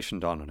realization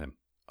dawned on him.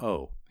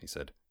 Oh, he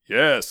said.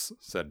 Yes,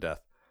 said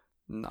Death.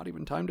 Not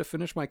even time to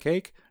finish my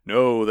cake?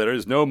 No, there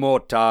is no more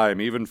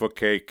time, even for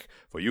cake.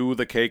 For you,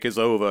 the cake is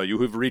over.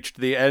 You have reached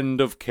the end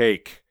of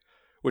cake.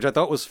 Which I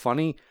thought was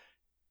funny.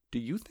 Do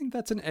you think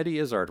that's an Eddie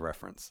Izzard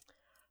reference?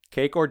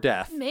 Cake or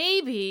death?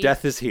 Maybe.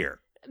 Death is here.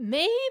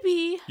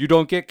 Maybe. You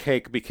don't get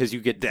cake because you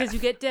get death. Because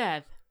you get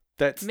death.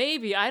 That's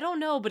maybe. I don't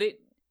know, but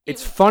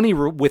it's funny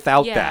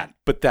without that,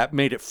 but that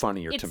made it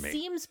funnier to me. It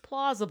seems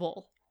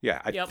plausible.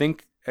 Yeah, I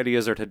think Eddie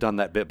Izzard had done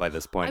that bit by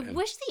this point. I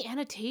wish the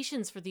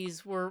annotations for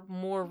these were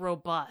more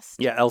robust.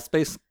 Yeah,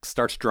 Elspeth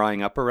starts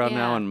drying up around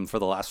now, and for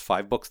the last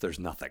 5 books, there's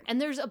nothing. And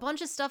there's a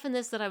bunch of stuff in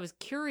this that I was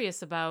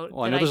curious about.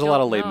 Well, I know there's a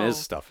lot of Les Mis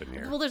stuff in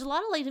here. Well, there's a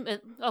lot of Les Mis.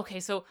 Okay,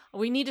 so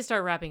we need to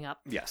start wrapping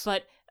up. Yes.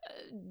 But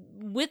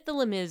with the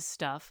Les Mis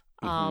stuff,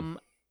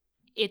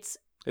 it's...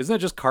 Isn't it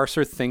just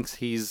Carcer thinks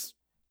he's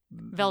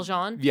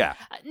Valjean? Yeah.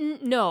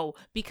 No,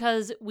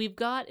 because we've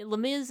got Les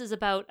Mis is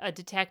about a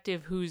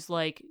detective who's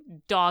like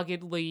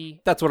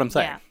doggedly. That's what I'm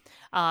saying.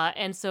 Yeah.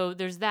 And so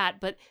there's that,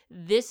 but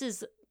this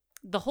is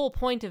the whole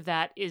point of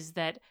that is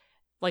that,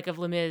 like, of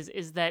Les Mis,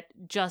 is that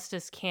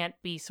justice can't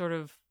be sort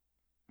of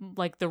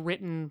like the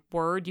written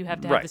word. You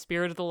have to have the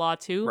spirit of the law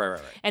too. Right.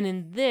 And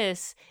in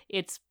this,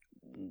 it's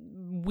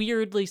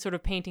weirdly sort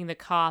of painting the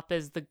cop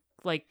as the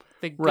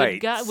good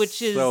guy,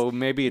 which is so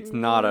maybe it's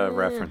not a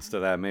reference to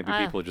that. Maybe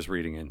people are just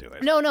reading into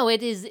it. No,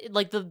 it is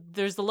like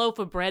there's the loaf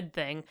of bread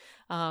thing.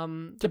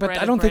 But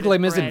I don't think Les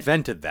Mis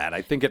invented that.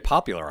 I think it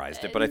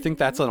popularized it, but I think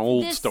that's an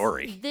old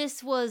story.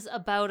 This was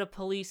about a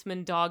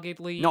policeman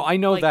doggedly. No, I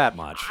know that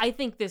much. I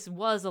think this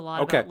was a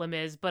lot about Les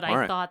Mis, but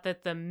I thought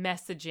that the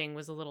messaging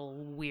was a little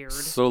weird.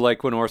 So,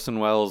 like when Orson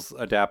Welles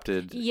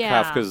adapted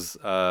Kafka's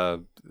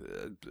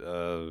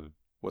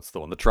what's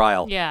the one? The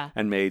Trial. Yeah.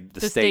 And made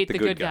the state the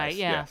good guy.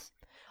 Yeah. Yes.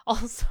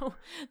 Also,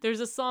 there's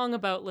a song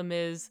about Les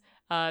Mis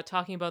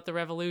talking about the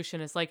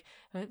revolution. It's like,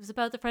 it was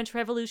about the French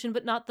Revolution,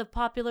 but not the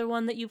popular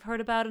one that you've heard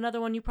about. Another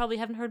one you probably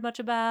haven't heard much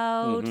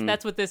about. Mm-hmm.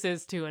 That's what this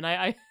is, too. And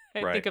I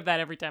think of that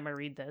every time I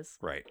read this.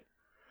 Right.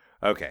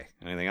 Okay.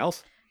 Anything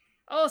else?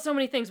 Oh, so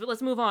many things, but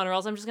let's move on, or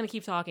else I'm just going to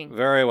keep talking.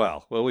 Very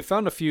well. Well, we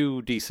found a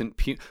few decent...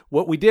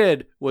 What we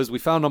did was we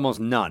found almost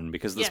none,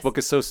 because this book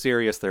is so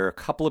serious. There are a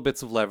couple of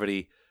bits of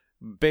levity.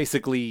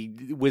 Basically,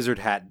 Wizard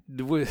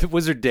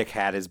Dick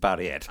Hat is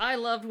about it. I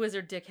loved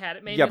Wizard Dick Hat.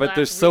 It made me but laugh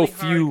there's really so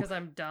few because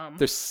I'm dumb.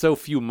 There's so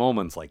few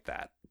moments like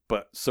that.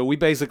 But so we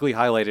basically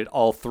highlighted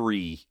all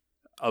three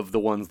of the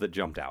ones that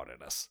jumped out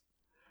at us.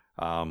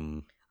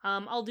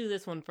 I'll do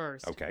this one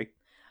first. Okay.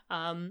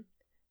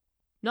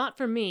 Not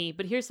for me,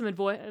 but here's some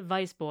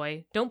advice,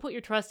 boy. Don't put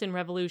your trust in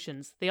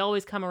revolutions. They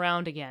always come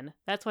around again.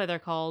 That's why they're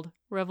called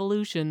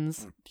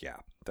revolutions. Yeah,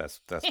 that's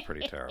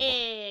pretty terrible.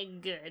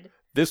 Good.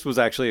 This was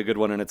actually a good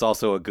one, and it's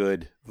also a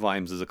good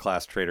Vimes as a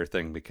class traitor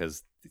thing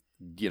because,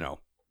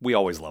 we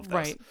always love this.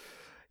 Right.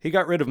 He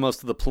got rid of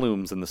most of the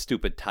plumes and the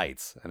stupid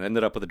tights and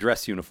ended up with a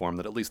dress uniform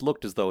that at least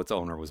looked as though its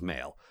owner was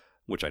male,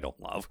 which I don't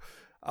love.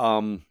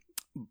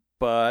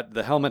 But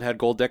the helmet had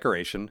gold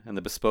decoration, and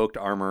the bespoke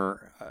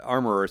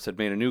armorers had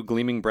made a new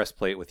gleaming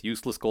breastplate with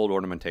useless gold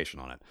ornamentation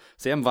on it.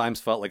 Sam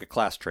Vimes felt like a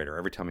class traitor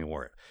every time he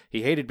wore it.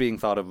 He hated being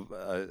thought of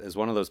as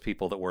one of those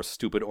people that wore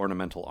stupid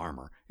ornamental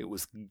armor. It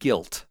was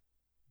guilt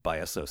by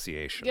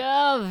association.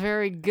 Oh,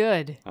 very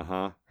good.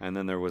 And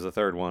then there was a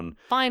third one.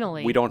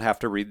 Finally. We don't have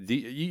to read...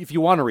 if you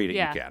want to read it,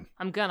 you can.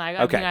 I'm gonna.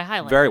 I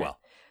highlighted very well.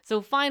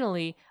 So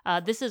finally,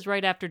 this is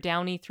right after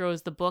Downey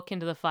throws the book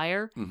into the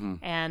fire,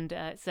 and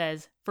it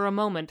says, "For a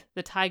moment,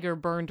 the tiger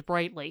burned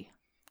brightly."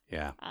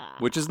 Yeah,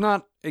 which is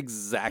not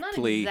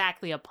exactly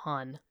a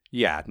pun.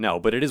 Yeah, no,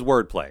 but it is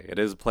wordplay. It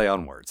is a play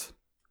on words.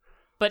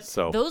 But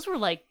those were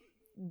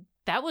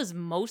that was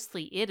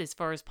mostly it as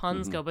far as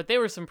puns go, but they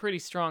were some pretty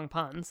strong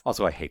puns.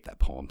 Also, I hate that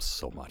poem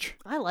so much.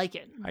 I like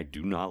it. I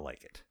do not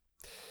like it.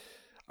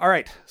 All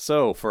right,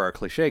 so for our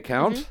cliche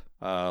count,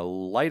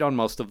 light on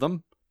most of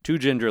them, 2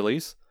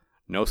 gingerlies,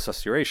 no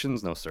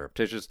susurrations, no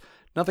surreptitious,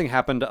 nothing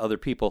happened to other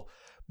people,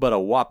 but a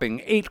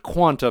whopping 8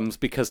 quantums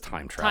because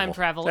time travel. Time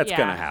travel, That's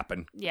going to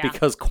happen. Yeah.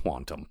 Because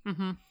quantum.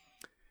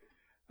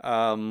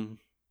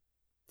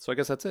 So I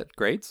guess that's it.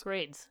 Grades?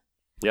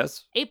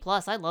 Yes? A+.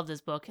 I love this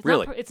book.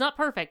 Really? It's not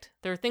perfect.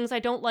 There are things I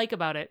don't like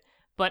about it,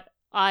 but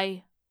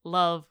I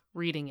love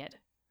reading it.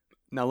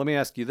 Now let me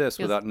ask you this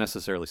without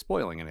necessarily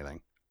spoiling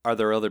anything. Are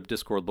there other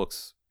Discworld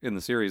books in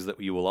the series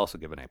that you will also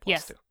give an A+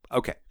 to?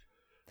 Okay.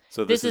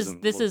 So this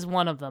is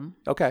one of them.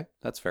 Okay,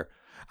 that's fair.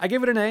 I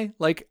give it an A.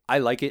 I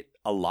like it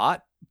a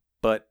lot,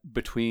 but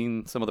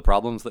between some of the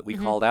problems that we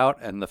called out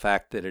and the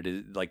fact that it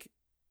is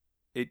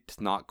it's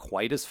not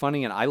quite as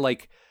funny, and I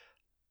like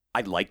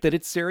that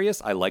it's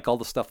serious. I like all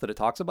the stuff that it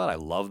talks about. I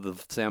love the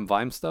Sam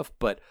Vimes stuff,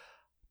 but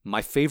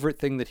my favorite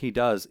thing that he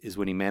does is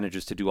when he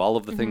manages to do all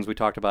of the things we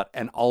talked about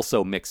and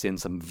also mix in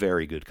some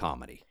very good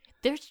comedy.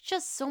 There's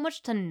just so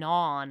much to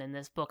gnaw on in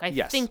this book. I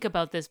think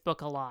about this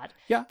book a lot.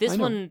 Yeah, this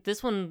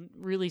one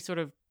really sort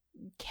of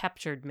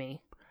captured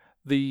me.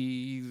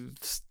 The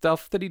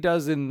stuff that he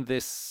does in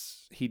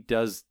this, he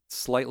does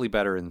slightly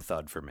better in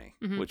Thud for me,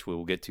 which we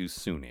will get to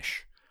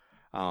soonish.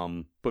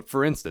 But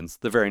for instance,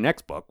 the very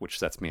next book, which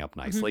sets me up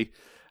nicely,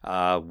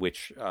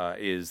 which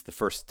is the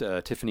first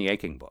Tiffany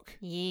Aching book.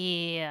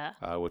 Yeah.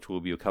 Which we'll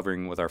be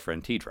covering with our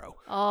friend Tidro.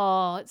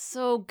 Oh, it's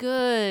so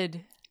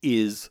good.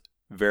 Is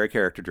very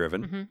character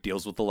driven,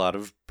 deals with a lot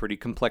of pretty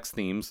complex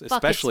themes,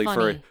 especially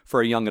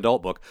for a young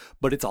adult book,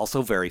 but it's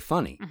also very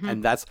funny.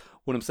 And that's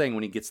what I'm saying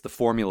when he gets the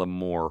formula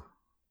more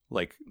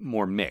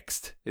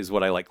mixed is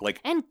what I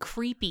like. And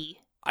creepy.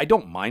 I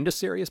don't mind a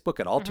serious book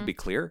at all, to be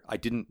clear. I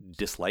didn't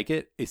dislike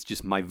it. It's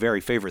just my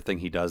very favorite thing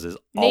he does is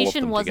all Nation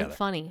of them wasn't together.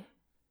 Funny.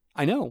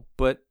 I know,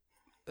 but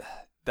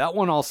that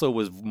one also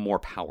was more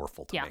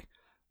powerful to me.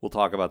 We'll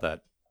talk about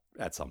that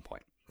at some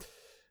point.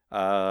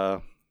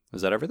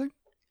 Is that everything?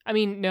 I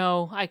mean,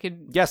 no, I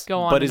could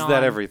go on. But is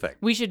that everything?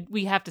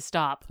 We have to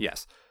stop.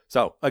 Yes.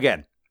 So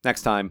again,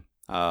 next time,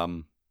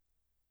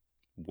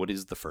 What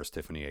is the first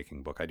Tiffany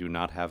Aching book? I do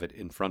not have it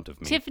in front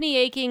of me. Tiffany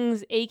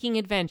Aching's Aching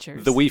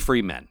Adventures. The We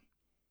Free Men.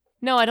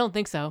 No, I don't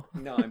think so.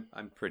 No,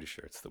 I'm pretty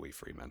sure it's The We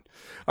Free Men.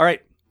 All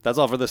right, that's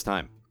all for this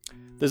time.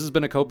 This has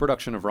been a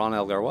co-production of Ron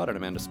Algar Watt and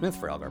Amanda Smith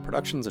for Algar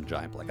Productions and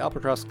Giant Black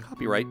Albatross,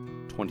 copyright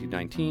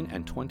 2019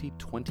 and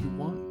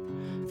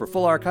 2021. For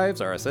full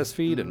archives, RSS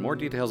feed, and more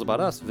details about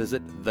us,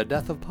 visit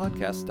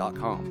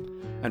thedeathofpodcast.com.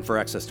 And for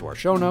access to our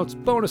show notes,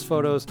 bonus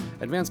photos,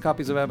 advanced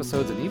copies of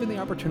episodes, and even the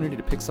opportunity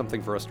to pick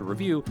something for us to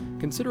review,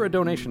 consider a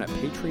donation at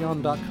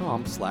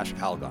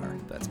patreon.com/Algar.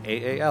 That's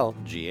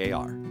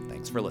AALGAR.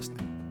 Thanks for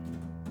listening.